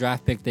whatever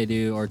draft pick they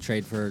do or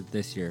trade for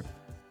this year.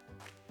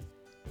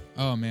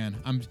 Oh man,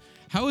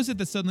 How is it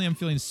that suddenly I'm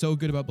feeling so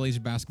good about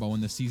Blazer basketball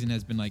when the season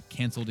has been like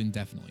canceled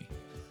indefinitely?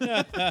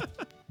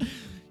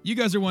 You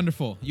guys are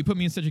wonderful. You put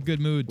me in such a good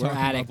mood We're talking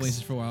about addicts.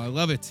 Blazers for a while. I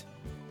love it.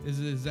 This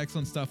is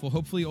excellent stuff. Well,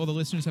 hopefully all the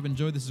listeners have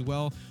enjoyed this as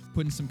well,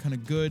 putting some kind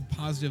of good,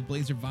 positive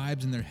Blazer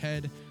vibes in their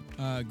head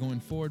going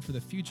forward for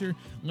the future.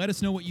 Let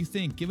us know what you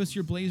think. Give us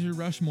your Blazer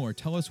Rushmore.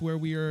 Tell us where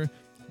we are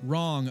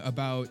wrong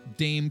about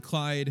Dame,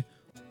 Clyde,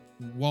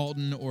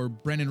 Walton, or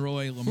Brennan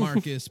Roy,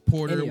 LaMarcus,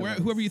 Porter, Any of us.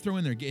 whoever you throw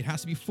in there. It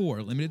has to be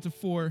 4. Limited to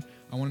 4.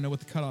 I want to know what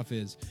the cutoff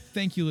is.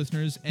 Thank you,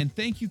 listeners. And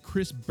thank you,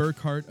 Chris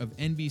Burkhart of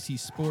NBC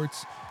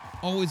Sports.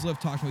 Always love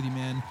talking with you,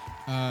 man.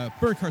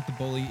 Burkhart the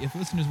Bully. If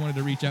listeners wanted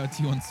to reach out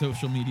to you on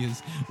social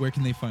medias, where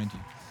can they find you?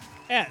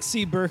 At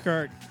C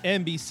Burkhart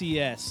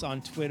NBCS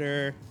on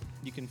Twitter.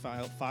 You can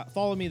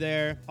follow me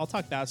there. I'll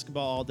talk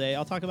basketball all day.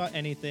 I'll talk about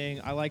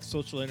anything. I like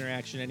social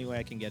interaction any way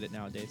I can get it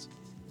nowadays.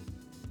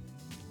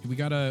 We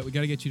gotta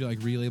get you to like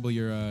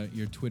relabel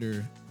your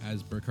Twitter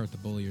as Burkhart the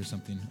Bully or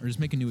something, or just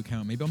make a new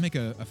account. Maybe I'll make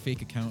a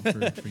fake account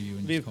for you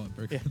and just call it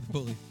Burkhart the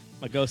Bully.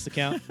 My ghost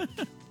account.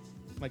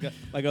 My ghost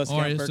All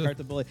account, right, so- Burkhart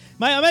the Bully.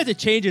 I might have to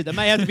change it. That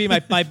might have to be my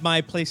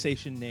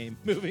PlayStation name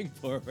moving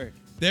forward.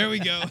 There we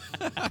go.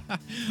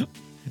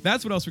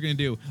 That's what else we're going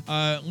to do.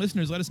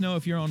 Listeners, let us know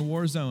if you're on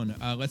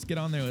Warzone. Let's get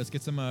on there. Let's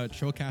get some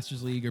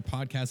Trailcasters League or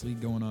Podcast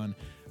League going on.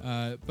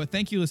 But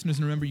thank you, listeners.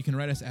 And remember, you can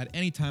write us at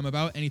any time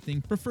about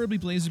anything, preferably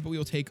Blazers, but we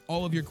will take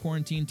all of your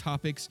quarantine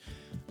topics.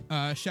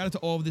 Shout out to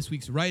all of this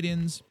week's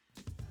write-ins.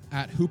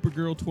 At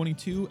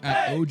HooperGirl22,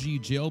 at OG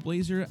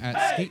Jailblazer, at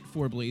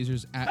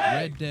Skate4Blazers, at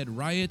Red Dead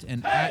Riot,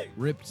 and at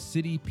Ripped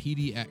City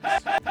PDX.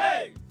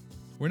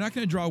 We're not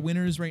going to draw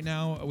winners right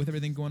now with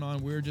everything going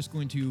on. We're just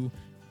going to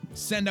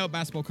send out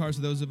basketball cards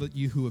to those of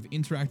you who have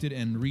interacted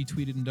and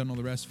retweeted and done all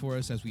the rest for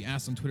us as we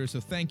asked on Twitter. So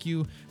thank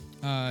you.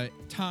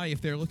 Ty,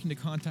 if they're looking to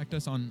contact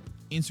us on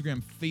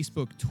Instagram,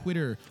 Facebook,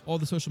 Twitter, all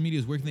the social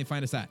medias, where can they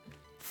find us at?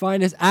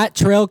 Find us at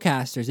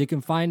Trailcasters. You can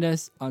find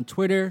us on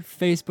Twitter,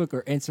 Facebook,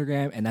 or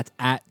Instagram, and that's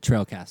at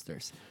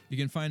Trailcasters. You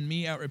can find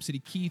me at Rip City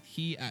Keith,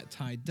 he at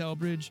Ty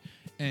Delbridge,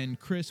 and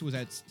Chris was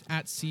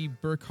at C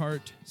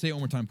Burkhart. Say it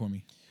one more time for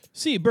me.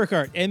 C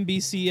Burkhart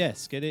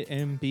NBCS. Get it?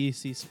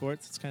 NBC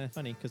Sports. It's kind of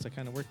funny because I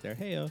kind of work there.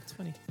 Hey, it's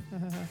funny.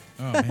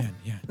 Oh, man,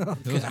 yeah.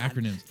 Those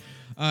acronyms.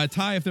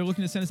 Ty, if they're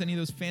looking to send us any of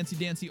those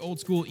fancy-dancy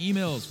old-school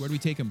emails, where do we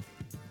take them?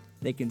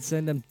 They can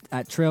send them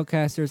at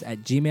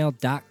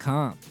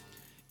trailcasters@gmail.com.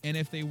 And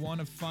if they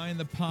want to find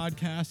the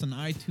podcast on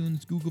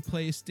iTunes, Google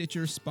Play,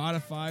 Stitcher,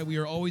 Spotify, we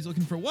are always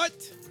looking for what?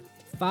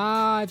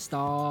 5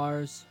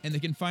 stars. And they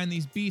can find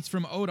these beats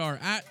from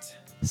Odar at...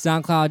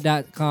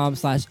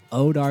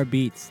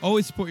 SoundCloud.com/OdarBeats.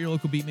 Always support your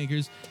local beat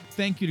makers.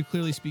 Thank you to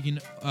Clearly Speaking.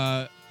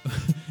 Damn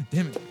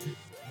it.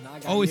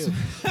 Always,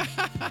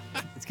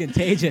 It's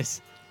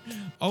contagious.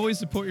 always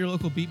support your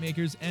local beat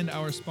makers and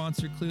our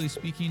sponsor, Clearly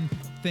Speaking.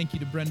 Thank you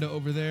to Brenda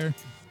over there.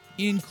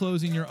 In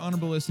closing, your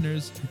honorable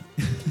listeners,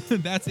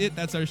 that's it.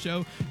 That's our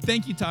show.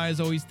 Thank you, Ty, as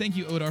always. Thank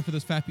you, Odar, for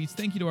those fat beats.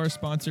 Thank you to our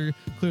sponsor,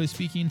 Clearly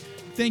Speaking.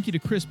 Thank you to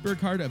Chris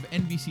Burkhart of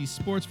NBC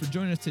Sports for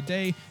joining us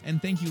today.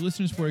 And thank you,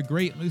 listeners, for a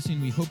great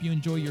listening. We hope you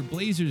enjoy your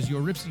Blazers,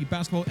 your Rip City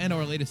basketball, and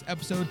our latest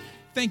episode.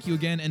 Thank you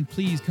again, and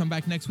please come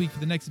back next week for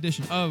the next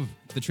edition of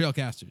the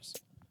Trailcasters.